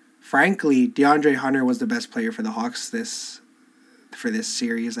 frankly, DeAndre Hunter was the best player for the Hawks for this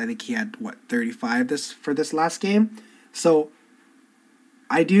series. I think he had, 35 for this last game? So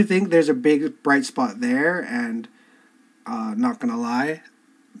I do think there's a big bright spot there, and not going to lie,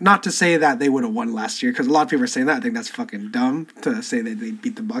 not to say that they would have won last year, because a lot of people are saying that. I think that's fucking dumb to say that they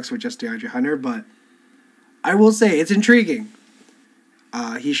beat the Bucks with just DeAndre Hunter, but I will say it's intriguing.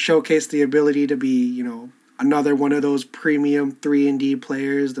 He showcased the ability to be, another one of those premium 3-and-D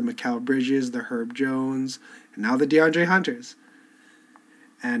players, the Mikal Bridges, the Herb Jones, and now the DeAndre Hunters.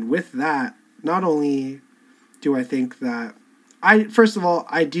 And with that, not only do I think that first of all,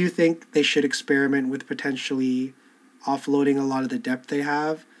 I do think they should experiment with potentially offloading a lot of the depth they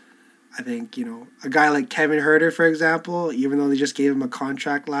have. I think, a guy like Kevin Huerter, for example, even though they just gave him a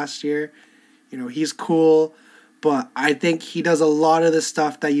contract last year, he's cool, but I think he does a lot of the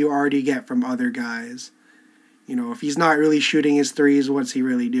stuff that you already get from other guys. If he's not really shooting his threes, what's he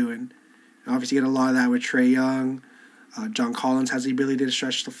really doing? And obviously, you get a lot of that with Trae Young. John Collins has the ability to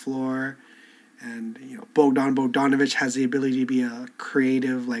stretch the floor. And, Bojan Bogdanovic has the ability to be a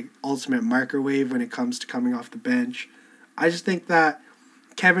creative, ultimate microwave when it comes to coming off the bench. I just think that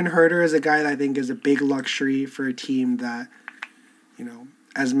Kevin Huerter is a guy that I think is a big luxury for a team that,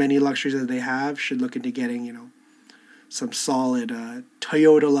 as many luxuries as they have, should look into getting, some solid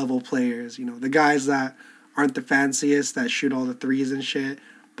Toyota level players. You know, the guys that aren't the fanciest that shoot all the threes and shit,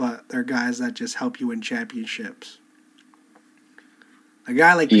 but they're guys that just help you win championships. A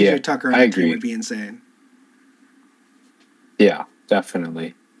guy like PJ Tucker on the team would be insane. Yeah,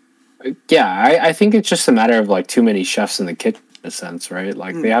 definitely. Yeah, I think it's just a matter of like too many chefs in the kitchen in a sense, right?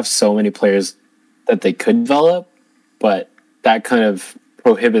 Like they have so many players that they could develop, but that kind of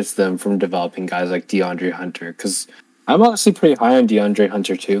prohibits them from developing guys like DeAndre Hunter. Because I'm honestly pretty high on DeAndre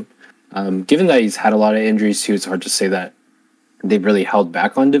Hunter too. Given that he's had a lot of injuries too, it's hard to say that they've really held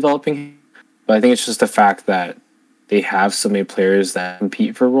back on developing him. But I think it's just the fact that they have so many players that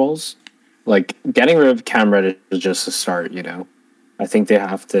compete for roles. Like getting rid of Cam Reddish is just a start, you know. I think they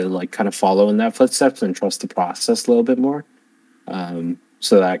have to like kind of follow in that footsteps and trust the process a little bit more,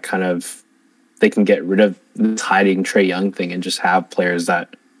 so that kind of they can get rid of this hiding Trae Young thing and just have players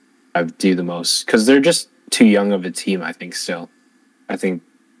that do the most, because they're just too young of a team. I think still, I think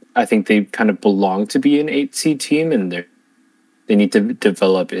they kind of belong to be an 8 seed team, and they need to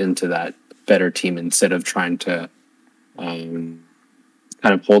develop into that better team instead of trying to kind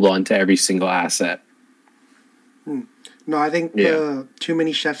of hold on to every single asset. No, I think the too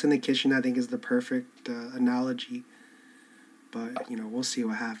many chefs in the kitchen, I think, is the perfect analogy. But, you know, we'll see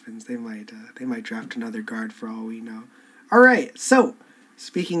what happens. They might draft another guard for all we know. All right, so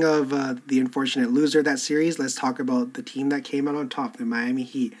speaking of the unfortunate loser of that series, let's talk about the team that came out on top, the Miami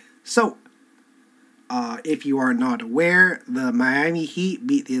Heat. So, if you are not aware, the Miami Heat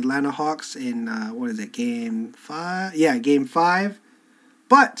beat the Atlanta Hawks in, Game 5? Yeah, Game 5.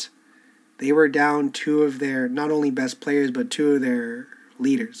 But they were down two of their, not only best players, but two of their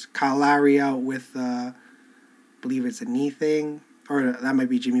leaders. Kyle Lowry out with, I believe it's a knee thing, or that might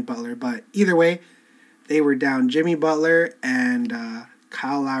be Jimmy Butler. But either way, they were down Jimmy Butler and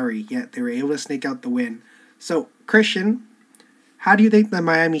Kyle Lowry, yet they were able to snake out the win. So, Christian, how do you think the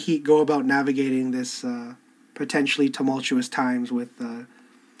Miami Heat go about navigating this potentially tumultuous times with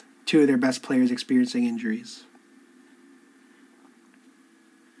two of their best players experiencing injuries?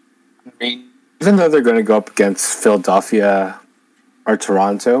 I mean, even though they're going to go up against Philadelphia or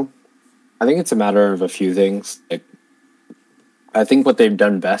Toronto, I think it's a matter of a few things. Like, I think what they've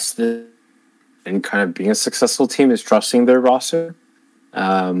done best in kind of being a successful team is trusting their roster.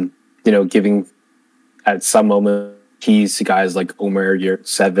 Giving at some moment keys to guys like Omer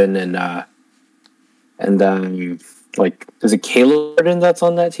Yurtseven and like, is it Caleb Martin that's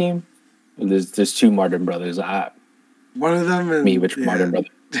on that team? There's two Martin brothers. One of them which Martin brother?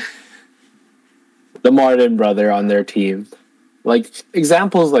 The Martin brother on their team. Like,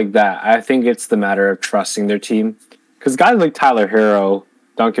 examples like that, I think it's the matter of trusting their team. Because guys like Tyler Hero,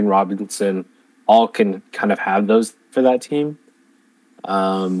 Duncan Robinson, all can kind of have those for that team.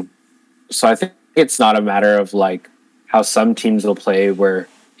 So I think it's not a matter of, like, how some teams will play where,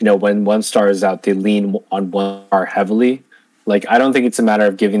 you know, when one star is out, they lean on one star heavily. Like, I don't think it's a matter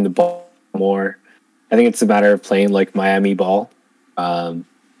of giving the ball more. I think it's a matter of playing, like, Miami ball.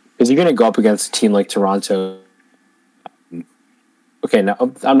 Because you're going to go up against a team like Toronto. Okay, now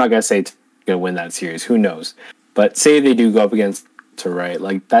I'm not going to say it's going to win that series. Who knows? But say they do go up against Toronto, right?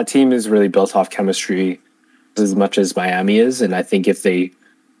 Like, that team is really built off chemistry as much as Miami is. And I think if they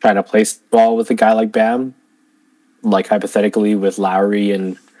try to place the ball with a guy like Bam, like hypothetically with Lowry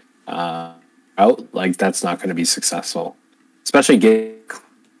and out, like, that's not going to be successful. Especially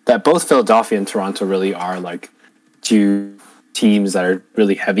that both Philadelphia and Toronto really are, like, two teams that are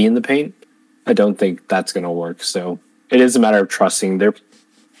really heavy in the paint. I don't think that's going to work. So it is a matter of trusting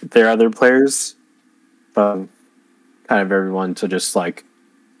their other players, kind of everyone to just, like,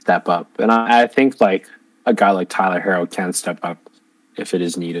 step up. And I think, like, a guy like Tyler Hero can step up if it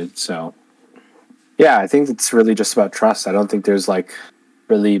is needed. So yeah, I think it's really just about trust. I don't think there's, like,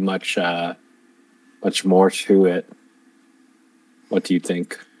 really much more to it. What do you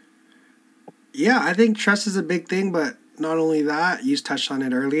think? Yeah, I think trust is a big thing, but not only that, you touched on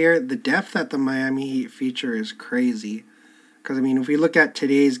it earlier, the depth at the Miami Heat feature is crazy. Because, I mean, if we look at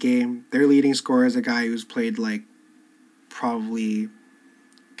today's game, their leading scorer is a guy who's played, like, probably,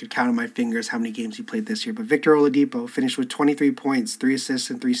 could count on my fingers how many games he played this year. But Victor Oladipo finished with 23 points, 3 assists,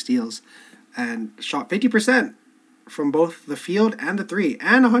 and 3 steals, and shot 50% from both the field and the three,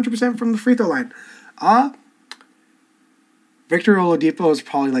 and 100% from the free throw line. Victor Oladipo is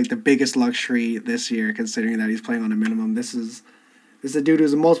probably, like, the biggest luxury this year, considering that he's playing on a minimum. This is a dude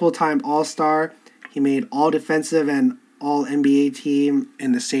who's a multiple-time All-Star. He made All-Defensive and All-NBA team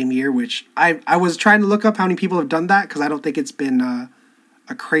in the same year, which I was trying to look up how many people have done that, because I don't think it's been a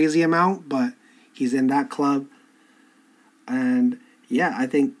crazy amount, but he's in that club. And, yeah, I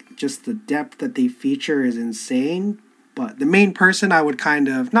think just the depth that they feature is insane. But the main person I would kind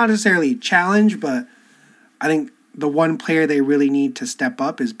of, not necessarily challenge, but I think the one player they really need to step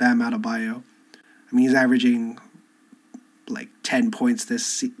up is Bam Adebayo. I mean, he's averaging like 10 points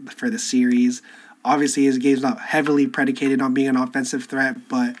for the series. Obviously, his game's not heavily predicated on being an offensive threat,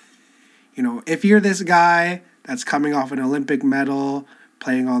 but, you know, if you're this guy that's coming off an Olympic medal,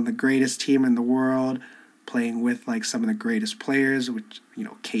 playing on the greatest team in the world, playing with like some of the greatest players, which, you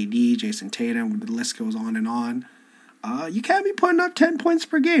know, KD, Jason Tatum, the list goes on and on, you can't be putting up 10 points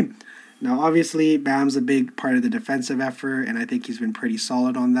per game. Now, obviously, Bam's a big part of the defensive effort, and I think he's been pretty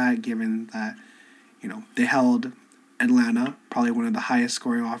solid on that, given that, you know, they held Atlanta, probably one of the highest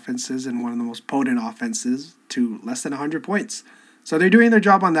scoring offenses and one of the most potent offenses, to less than 100 points. So they're doing their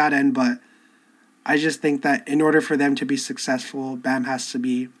job on that end, but I just think that in order for them to be successful, Bam has to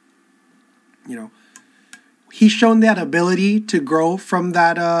be, you know, he's shown that ability to grow from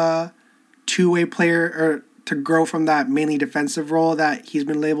that two-way player, or to grow from that mainly defensive role that he's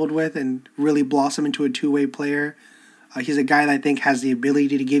been labeled with and really blossom into a two-way player. He's a guy that I think has the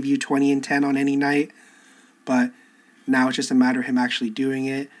ability to give you 20 and 10 on any night, but now it's just a matter of him actually doing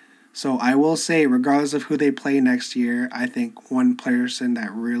it. So I will say, regardless of who they play next year, I think one person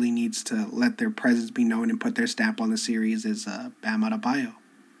that really needs to let their presence be known and put their stamp on the series is Bam Adebayo.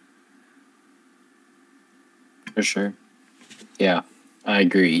 For sure. Yeah, I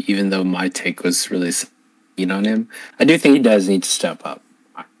agree. Even though my take was really keen on him, I do think he does need to step up.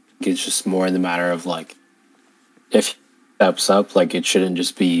 I think it's just more in the matter of, like, if he steps up, like, it shouldn't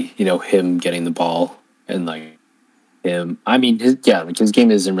just be, you know, him getting the ball and, like, him. I mean, his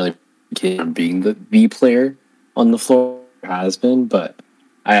game isn't really being the player on the floor, has been, but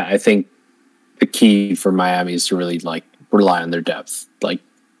I think the key for Miami is to really, like, rely on their depth, like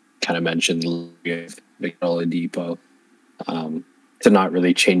kind of mentioned Victor Oladipo, to not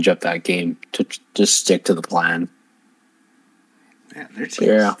really change up that game, to just stick to the plan. Yeah,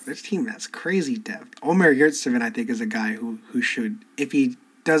 their team has crazy depth. Omer Yurtseven, I think, is a guy who should, if he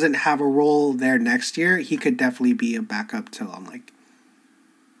doesn't have a role there next year, he could definitely be a backup till I'm like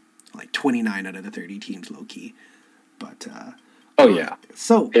 29 out of the 30 teams, low key. But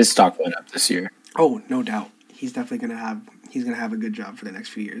so his stock went up this year. Oh, no doubt, he's definitely gonna have a good job for the next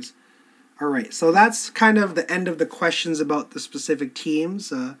few years. All right, so that's kind of the end of the questions about the specific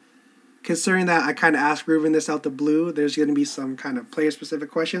teams. Considering that I kind of asked Ruben this out the blue, there's going to be some kind of player-specific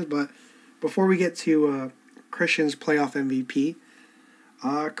questions. But before we get to Christian's playoff MVP,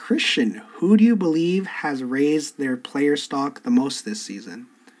 Christian, who do you believe has raised their player stock the most this season?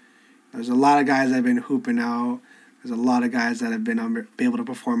 There's a lot of guys that have been hooping out. There's a lot of guys that have been able to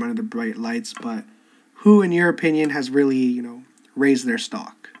perform under the bright lights. But who, in your opinion, has really, you know, raised their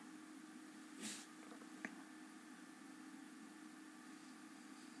stock?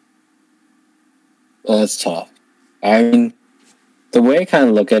 Well, that's tough. I mean, the way I kind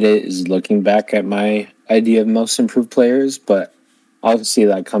of look at it is looking back at my idea of most improved players, but obviously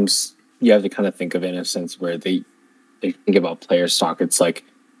that comes, you have to kind of think of it in a sense where they think about player stock. It's like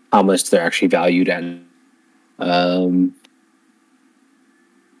how much they're actually valued at.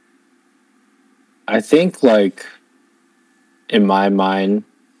 I think, like, in my mind,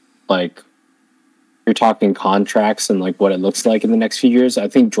 like, you're talking contracts and like what it looks like in the next few years. I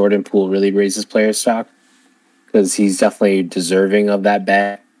think Jordan Poole really raises player stock because he's definitely deserving of that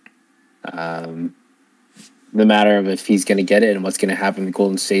bag. The matter of if he's going to get it and what's going to happen with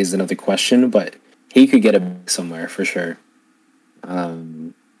Golden State is another question, but he could get it somewhere for sure. I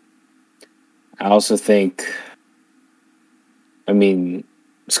also think, I mean,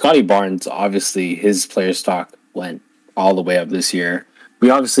 Scotty Barnes, obviously his player stock went all the way up this year. We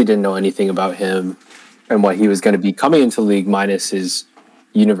obviously didn't know anything about him and what he was going to be coming into the league, minus his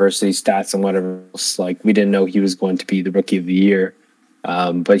university stats and whatever else. Like, we didn't know he was going to be the rookie of the year.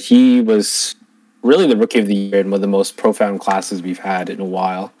 But he was really the rookie of the year in one of the most profound classes we've had in a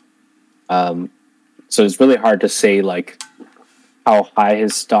while. So it's really hard to say, like, how high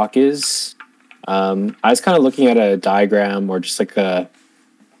his stock is. I was kind of looking at a diagram or just like a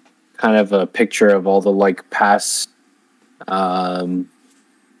kind of a picture of all the, like, past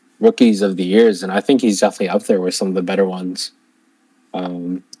rookies of the years, and I think he's definitely up there with some of the better ones.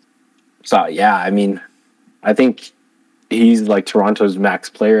 So yeah, I mean, I think he's like Toronto's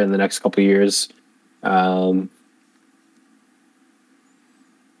max player in the next couple of years. Yeah,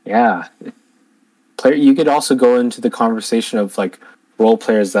 player. You could also go into the conversation of like role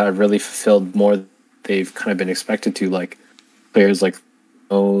players that have really fulfilled more than they've kind of been expected to, like players like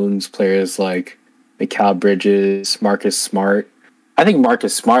Owens, players like Mikal Bridges, Marcus Smart. I think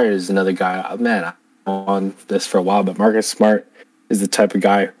Marcus Smart is another guy. Man, I'm on this for a while, but Marcus Smart is the type of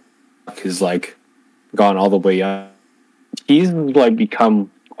guy who's like gone all the way up he's like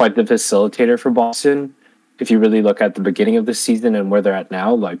become quite the facilitator for Boston. If you really look at the beginning of the season and where they're at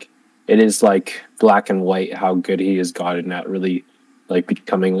now, like it is like black and white how good he has gotten at really like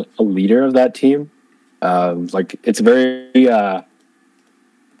becoming a leader of that team. Like it's very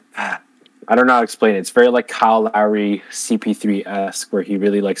I don't know how to explain it. It's very like Kyle Lowry CP3-esque where he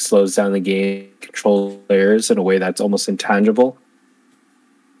really like slows down the game, controls players in a way that's almost intangible.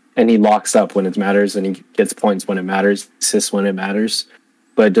 And he locks up when it matters and he gets points when it matters, assists when it matters.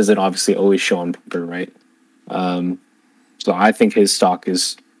 But it doesn't obviously always show on paper, right? So I think his stock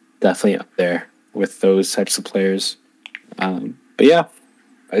is definitely up there with those types of players. But yeah,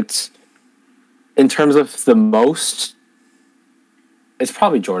 it's in terms of the most, it's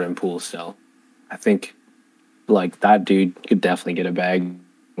probably Jordan Poole still. I think like that dude could definitely get a bag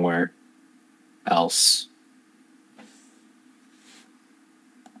somewhere else.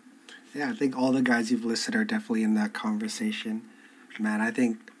 Yeah, I think all the guys you've listed are definitely in that conversation. Man, I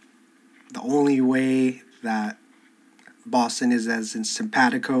think the only way that Boston is as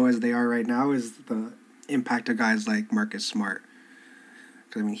simpatico as they are right now is the impact of guys like Marcus Smart.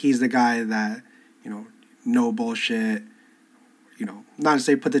 Because, I mean, he's the guy that, no bullshit, not to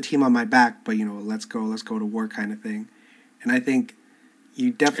say put the team on my back, but, let's go to war kind of thing. And I think you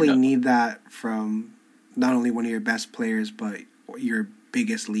definitely need that from not only one of your best players, but your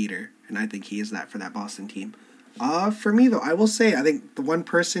biggest leader. And I think he is that for that Boston team. For me, though, I will say, I think the one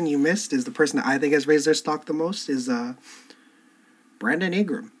person you missed is the person that I think has raised their stock the most is Brandon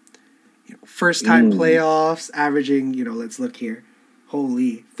Ingram. First time playoffs, averaging, let's look here.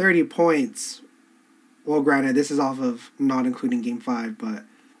 Holy, 30 points. Well, granted, this is off of not including Game 5, but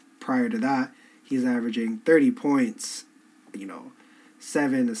prior to that, he's averaging 30 points,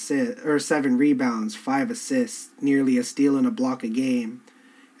 7 rebounds, 5 assists, nearly a steal and a block a game,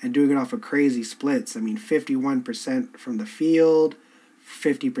 and doing it off of crazy splits. I mean, 51% from the field,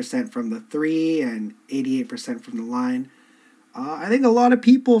 50% from the three, and 88% from the line. I think a lot of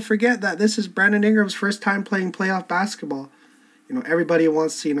people forget that this is Brandon Ingram's first time playing playoff basketball. Everybody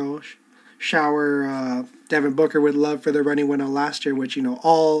wants to, shower Devin Booker with love for the run he went on last year, which,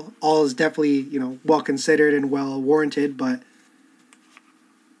 all is definitely, well considered and well warranted, but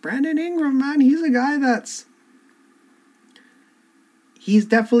Brandon Ingram, man, he's a guy he's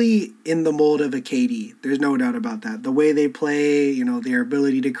definitely in the mold of a KD. There's no doubt about that. The way they play, their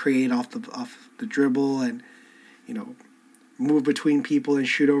ability to create off the dribble and, move between people and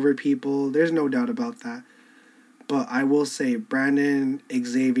shoot over people. There's no doubt about that. But I will say Brandon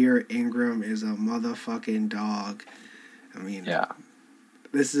Xavier Ingram is a motherfucking dog. I mean, yeah.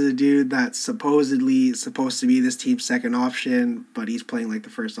 This is a dude that's supposedly supposed to be this team's second option, but he's playing like the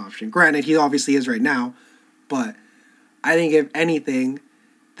first option. Granted, he obviously is right now, but I think if anything,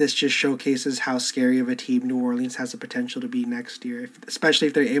 this just showcases how scary of a team New Orleans has the potential to be next year, especially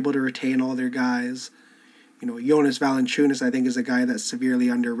if they're able to retain all their guys. Jonas Valanciunas, I think, is a guy that's severely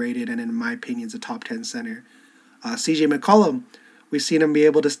underrated and, in my opinion, is a top 10 center. CJ McCollum, we've seen him be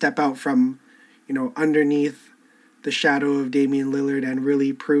able to step out from, underneath the shadow of Damian Lillard and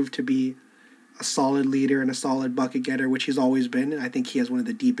really prove to be a solid leader and a solid bucket getter, which he's always been. I think he has one of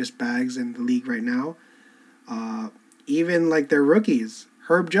the deepest bags in the league right now. Even like their rookies,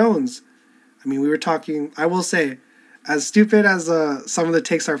 Herb Jones. I mean, we were talking, I will say, as stupid as some of the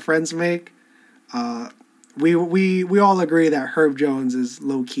takes our friends make, we all agree that Herb Jones is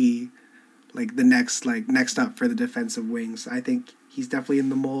low key, like the next up for the defensive wings. I think he's definitely in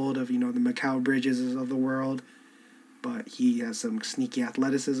the mold of the Mikal Bridges of the world, but he has some sneaky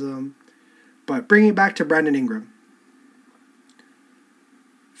athleticism. But bringing it back to Brandon Ingram,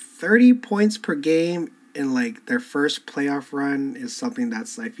 30 points per game in their first playoff run is something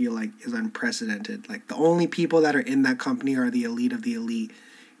that's I feel like is unprecedented. Like the only people that are in that company are the elite of the elite.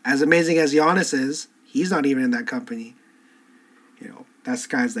 As amazing as Giannis is, he's not even in that company. That's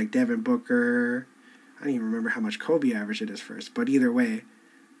guys like Devin Booker. I don't even remember how much Kobe averaged at his first, but either way,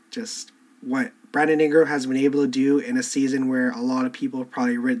 just what Brandon Ingram has been able to do in a season where a lot of people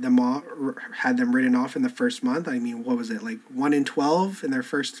probably had them written off in the first month. I mean, what was it, 1-12 in their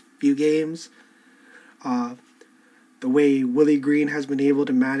first few games? The way Willie Green has been able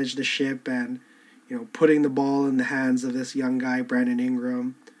to manage the ship and, putting the ball in the hands of this young guy, Brandon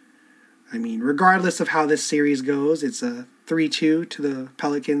Ingram. I mean, regardless of how this series goes, it's a 3-2 to the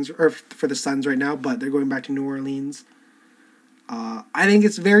Pelicans, or for the Suns right now, but they're going back to New Orleans. I think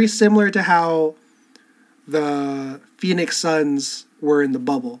it's very similar to how the Phoenix Suns were in the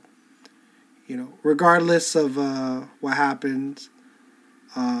bubble. Regardless of what happens,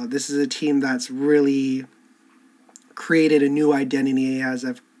 this is a team that's really created a new identity as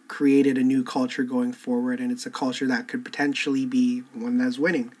of created a new culture going forward, and it's a culture that could potentially be one that's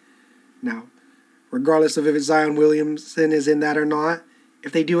winning. Now, regardless of if Zion Williamson is in that or not,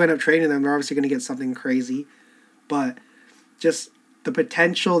 if they do end up trading them, they're obviously going to get something crazy. But just the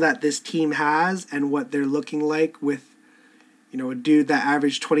potential that this team has and what they're looking like with, a dude that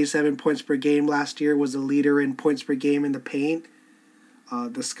averaged 27 points per game last year, was a leader in points per game in the paint.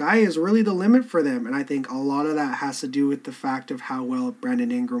 The sky is really the limit for them, and I think a lot of that has to do with the fact of how well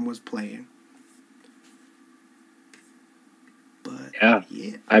Brandon Ingram was playing. But yeah.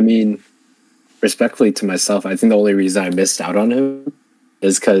 I mean, respectfully to myself, I think the only reason I missed out on him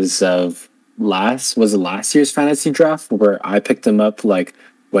is because of last year's fantasy draft where I picked him up like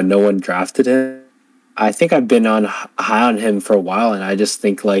when no one drafted him. I think I've been high on him for a while, and I just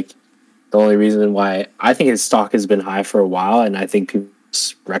think like the only reason why I think his stock has been high for a while, and I think people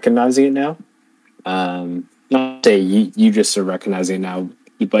recognizing it now. Not to say you just are recognizing it now,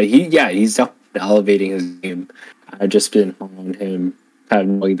 but he's definitely elevating his game. I've just been on him, kind of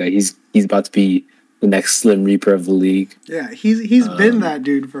knowing that he's about to be the next Slim Reaper of the league. Yeah, he's been that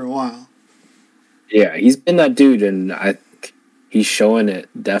dude for a while. Yeah, he's been that dude, and I think he's showing it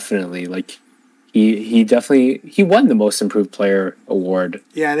definitely. Like he won the Most Improved Player award.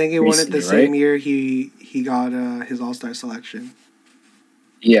 Yeah, I think he won it the same year he got his All-Star selection.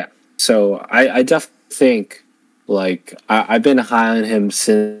 Yeah, so I definitely think like I've been high on him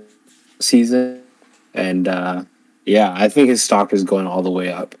since season, and I think his stock is going all the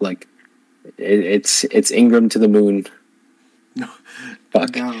way up. Like it's Ingram to the moon. No,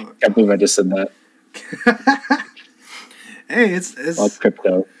 fuck! No. Can't believe I just said that. Hey, it's all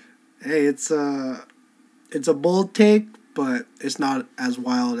crypto. Hey, it's a bold take, but it's not as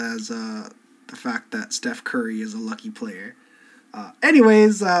wild as the fact that Steph Curry is a lucky player.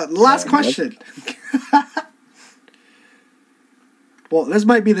 Anyways, last question. Well, this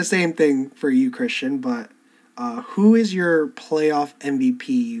might be the same thing for you, Christian, but who is your playoff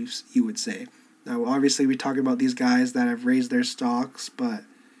MVP, you would say? Now, obviously, we talk about these guys that have raised their stocks, but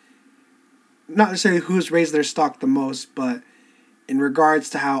not necessarily who's raised their stock the most, but in regards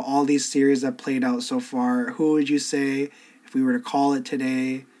to how all these series have played out so far, who would you say, if we were to call it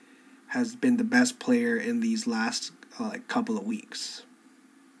today, has been the best player in these last couple of weeks?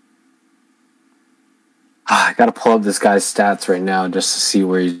 I gotta pull up this guy's stats right now just to see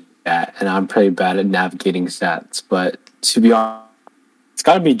where he's at, and I'm pretty bad at navigating stats. But to be honest, it's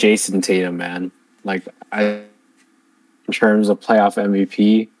gotta be Jason Tatum, man. Like in terms of playoff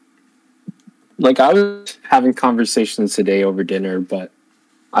MVP, like I was having conversations today over dinner, but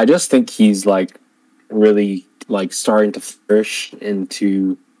I just think he's like really like starting to flourish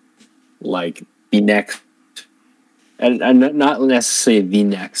into like the next. And not necessarily the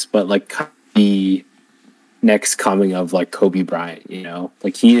next, but like the next coming of like Kobe Bryant,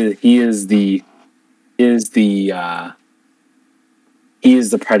 like he is the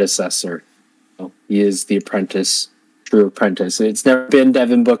predecessor. He is the apprentice, true apprentice. It's never been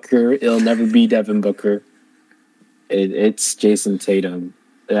Devin Booker. It'll never be Devin Booker. It's Jason Tatum.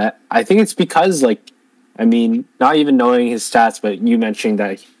 I think it's because not even knowing his stats, but you mentioning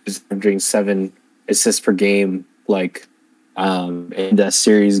that he was doing 7 assists per game. In that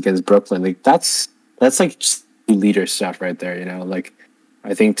series against Brooklyn, like that's like just leader stuff right there, like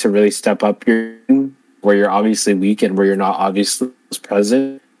I think to really step up where you're obviously weak and where you're not obviously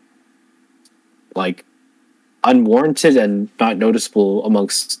present, like unwarranted and not noticeable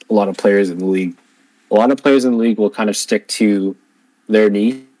amongst a lot of players in the league. A lot of players in the league will kind of stick to their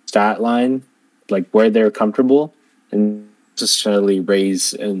niche stat line, like where they're comfortable, and necessarily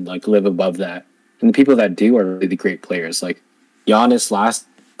raise and like live above that. And the people that do are really great players. Like Giannis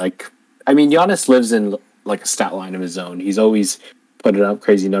Giannis lives in like a stat line of his own. He's always putting up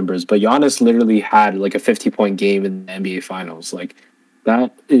crazy numbers, but Giannis literally had like a 50-point game in the NBA Finals. Like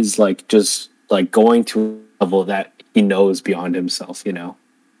that is like just like going to a level that he knows beyond himself,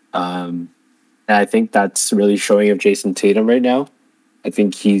 And I think that's really showing of Jason Tatum right now. I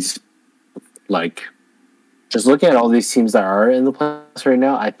think he's like just looking at all these teams that are in the playoffs right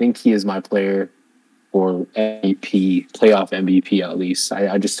now. I think he is my player for MVP, playoff MVP at least.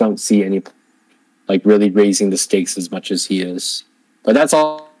 I just don't see any like really raising the stakes as much as he is. But that's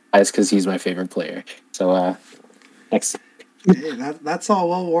all because he's my favorite player. So next. Hey, that's all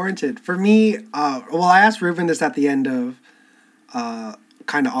well warranted. For me, I asked Ruben this at the end of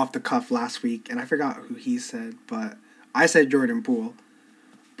kind of off the cuff last week, and I forgot who he said, but I said Jordan Poole.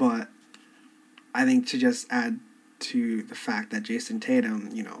 But I think to just add to the fact that Jason Tatum,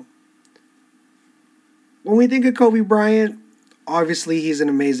 when we think of Kobe Bryant, obviously he's an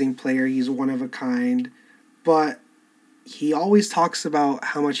amazing player. He's one of a kind. But he always talks about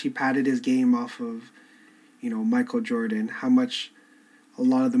how much he padded his game off of, Michael Jordan, how much a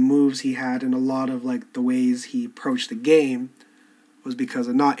lot of the moves he had and a lot of like the ways he approached the game was because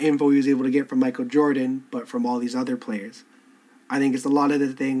of not info he was able to get from Michael Jordan, but from all these other players. I think it's a lot of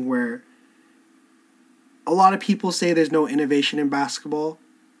the thing where a lot of people say there's no innovation in basketball,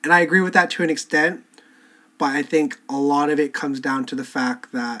 and I agree with that to an extent, but I think a lot of it comes down to the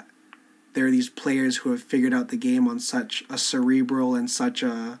fact that there are these players who have figured out the game on such a cerebral and such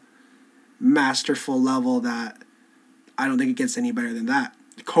a masterful level that I don't think it gets any better than that.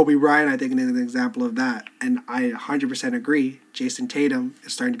 Kobe Bryant, I think, is an example of that. And I 100% agree. Jason Tatum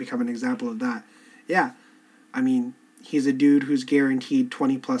is starting to become an example of that. Yeah, I mean, he's a dude who's guaranteed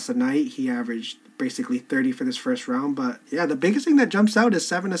 20 plus a night. He averaged basically 30 for this first round. But yeah, the biggest thing that jumps out is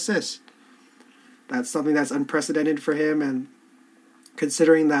 7 assists. That's something that's unprecedented for him. And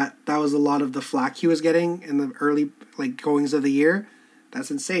considering that was a lot of the flack he was getting in the early goings of the year, that's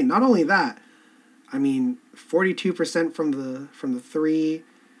insane. Not only that, I mean, 42% from the three.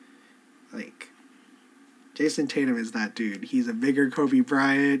 Jason Tatum is that dude. He's a bigger Kobe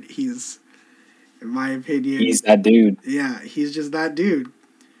Bryant. He's, in my opinion, he's that dude. Yeah, he's just that dude.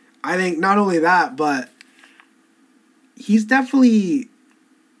 I think not only that, but he's definitely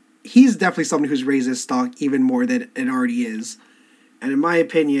someone who's raised his stock even more than it already is. And in my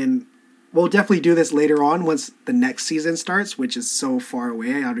opinion, we'll definitely do this later on once the next season starts, which is so far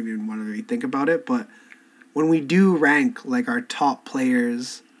away. I don't even want to really think about it. But when we do rank our top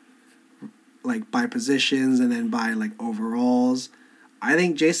players, by positions and then by overalls, I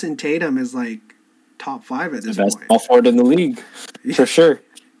think Jason Tatum is top 5 at this point. The best small forward in the league, for sure.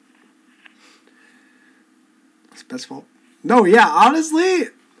 Best fault? No, yeah, honestly,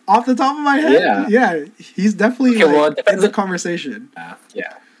 off the top of my head, yeah he's definitely in the conversation.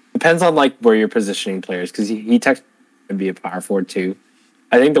 Yeah. Depends on where you're positioning players, because he technically can be a power forward too.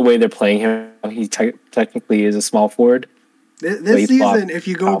 I think the way they're playing him, he technically is a small forward. This season, if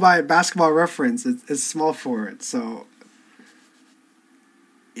you go by Basketball Reference, it's small forward. So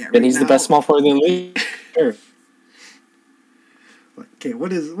yeah, and he's the best small forward in the league. Sure. Okay,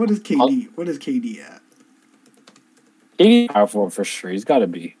 what is KD? What is KD at? KD power forward for sure. He's got to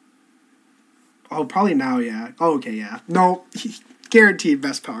be. Oh, probably now. Yeah. Oh, okay. Yeah. No. Guaranteed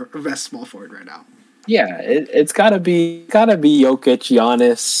best small forward right now. Yeah, it's gotta be Jokic,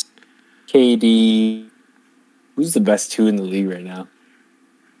 Giannis, KD. Who's the best 2 in the league right now?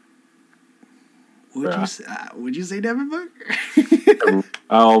 Would you say Devin Booker?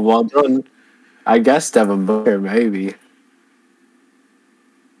 Oh well done. I guess Devin Booker maybe,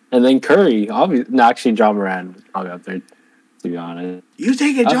 and then Curry. Obviously, no, actually, John Moran was probably up there. To be honest, you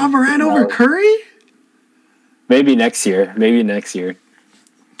taking John Moran over Curry? Maybe next year.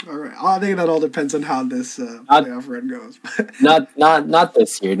 All right. I think that all depends on how this playoff run goes. not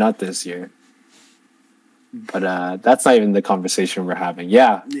this year. Not this year. But that's not even the conversation we're having.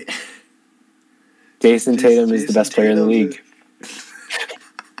 Yeah. Jason Tatum is the best player in the league.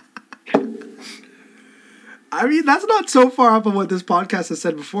 I mean, that's not so far off of what this podcast has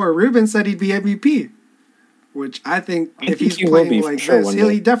said before. Ruben said he'd be MVP, which I think if he's playing like this,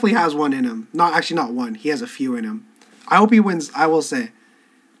 he definitely has one in him. Not one. He has a few in him. I hope he wins. I will say,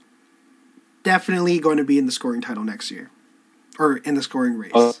 definitely going to be in the scoring title next year, or in the scoring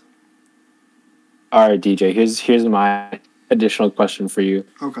race. All right, DJ. Here's my additional question for you.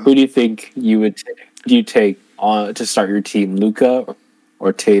 Okay. Who do you think you take on to start your team, Luka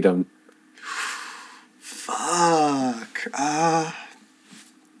or Tatum? Fuck.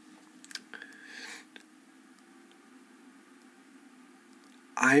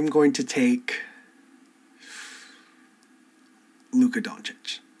 I'm going to take Luka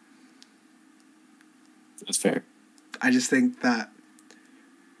Doncic. That's fair. I just think that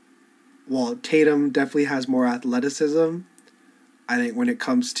while Tatum definitely has more athleticism, I think when it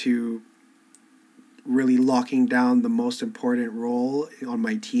comes to really locking down the most important role on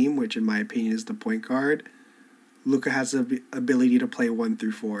my team, which in my opinion is the point guard, Luka has the ability to play 1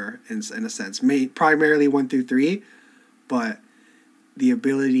 through 4 in a sense. Primarily 1 through 3, but the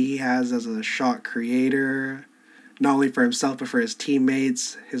ability he has as a shot creator, not only for himself but for his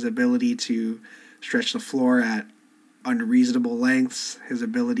teammates, his ability to stretch the floor at unreasonable lengths, his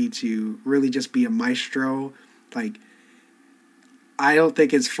ability to really just be a maestro. I don't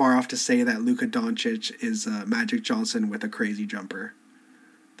think it's far off to say that Luka Doncic is Magic Johnson with a crazy jumper.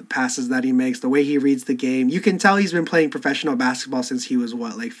 The passes that he makes, the way he reads the game, you can tell he's been playing professional basketball since he was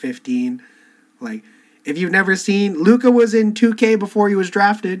 15. If you've never seen, Luka was in 2K before he was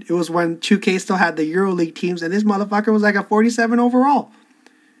drafted. It was when 2K still had the EuroLeague teams, and this motherfucker was a 47 overall.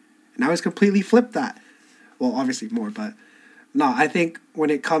 And now he's completely flipped that. Well, obviously more, but no, I think when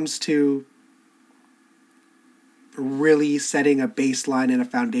it comes to really setting a baseline and a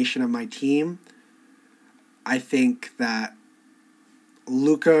foundation of my team, I think that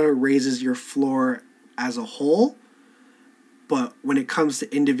Luka raises your floor as a whole. But when it comes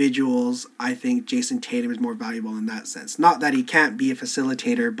to individuals, I think Jason Tatum is more valuable in that sense. Not that he can't be a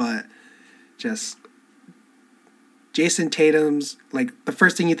facilitator, but just Jason Tatum's, like, the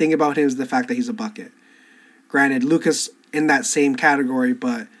first thing you think about him is the fact that he's a bucket. Granted, Luka's in that same category,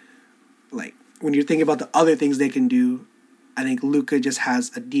 but, like, when you're thinking about the other things they can do, I think Luka just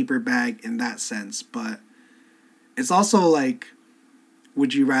has a deeper bag in that sense. But it's also like,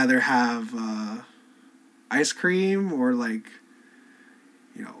 would you rather have ice cream or, like,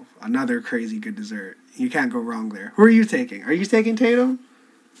 you know, another crazy good dessert? You can't go wrong there. Who are you taking? Are you taking Tatum?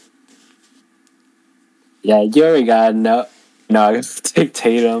 Yeah, you already got no. I guess take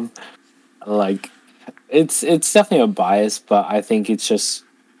Tatum. Like, it's definitely a bias, but I think it's just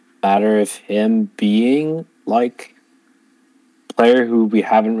a matter of him being like a player who we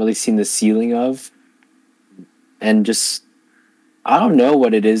haven't really seen the ceiling of, and just I don't know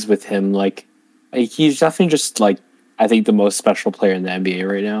what it is with him. Like he's definitely just like I think the most special player in the NBA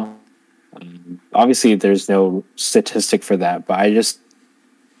right now. Obviously, there's no statistic for that, but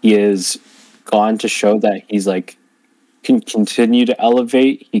he is gone to show that he's like can continue to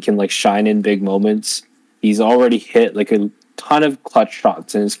elevate. He can like shine in big moments. He's already hit like a ton of clutch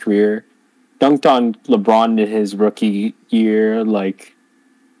shots in his career. Dunked on LeBron in his rookie year. Like,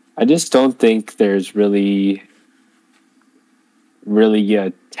 I just don't think there's really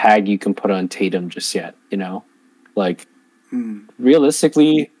a tag you can put on Tatum just yet. You know, like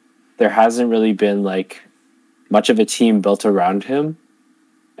realistically, there hasn't really been like much of a team built around him.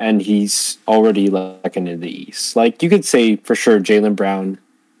 And he's already like in the East. Like you could say for sure Jaylen Brown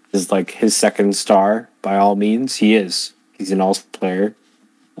is like his second star by all means. He is. He's an all-star player.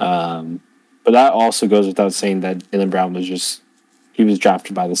 But that also goes without saying that Jaylen Brown he was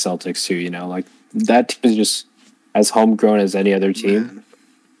drafted by the Celtics too, you know. Like that team is just as homegrown as any other team.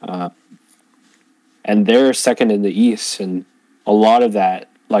 And they're second in the East, and a lot of that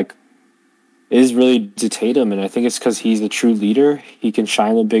like is really to Tatum, and I think it's because he's a true leader. He can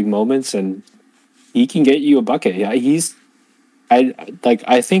shine in big moments, and he can get you a bucket. Yeah,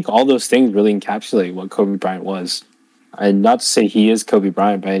 I think all those things really encapsulate what Kobe Bryant was, and not to say he is Kobe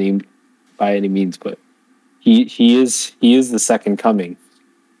Bryant by any means, but he is the second coming.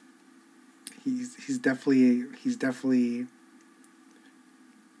 He's definitely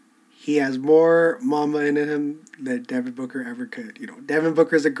he has more mama in him than Devin Booker ever could. You know, Devin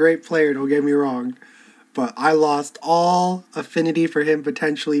Booker's a great player, don't get me wrong. But I lost all affinity for him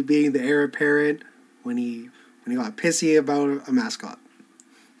potentially being the heir apparent when he got pissy about a mascot.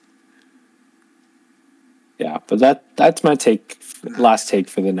 Yeah, but that's my last take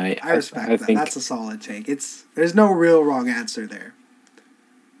for the night. I respect that. Think, that's a solid take. There's no real wrong answer there.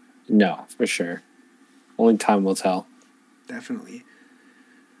 No, for sure. Only time will tell. Definitely.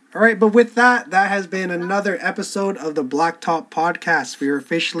 All right, but with that has been another episode of the Blacktop Podcast. We are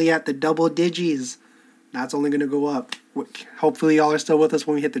officially at the double digits. That's only going to go up. Hopefully, y'all are still with us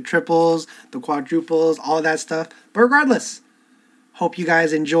when we hit the triples, the quadruples, all that stuff. But regardless, hope you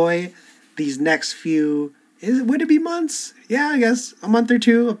guys enjoy these next few. Would it be months? Yeah, I guess a month or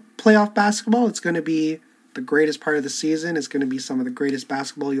two of playoff basketball. It's going to be the greatest part of the season. It's going to be some of the greatest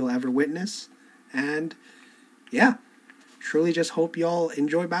basketball you'll ever witness. And yeah, truly just hope y'all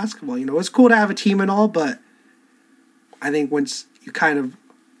enjoy basketball. You know, it's cool to have a team and all, but I think once you kind of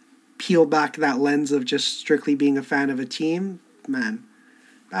peel back that lens of just strictly being a fan of a team, man,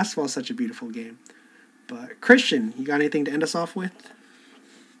 basketball is such a beautiful game. But Christian, you got anything to end us off with?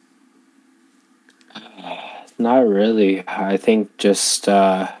 Not really. I think just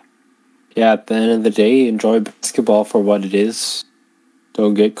at the end of the day, enjoy basketball for what it is.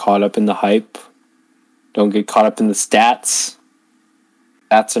 Don't get caught up in the hype. Don't get caught up in the stats.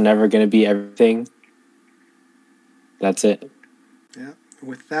 Stats are never going to be everything. That's it. Yeah.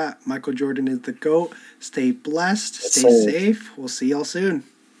 With that, Michael Jordan is the GOAT. Stay blessed. Stay safe. We'll see y'all soon.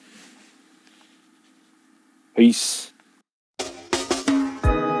 Peace.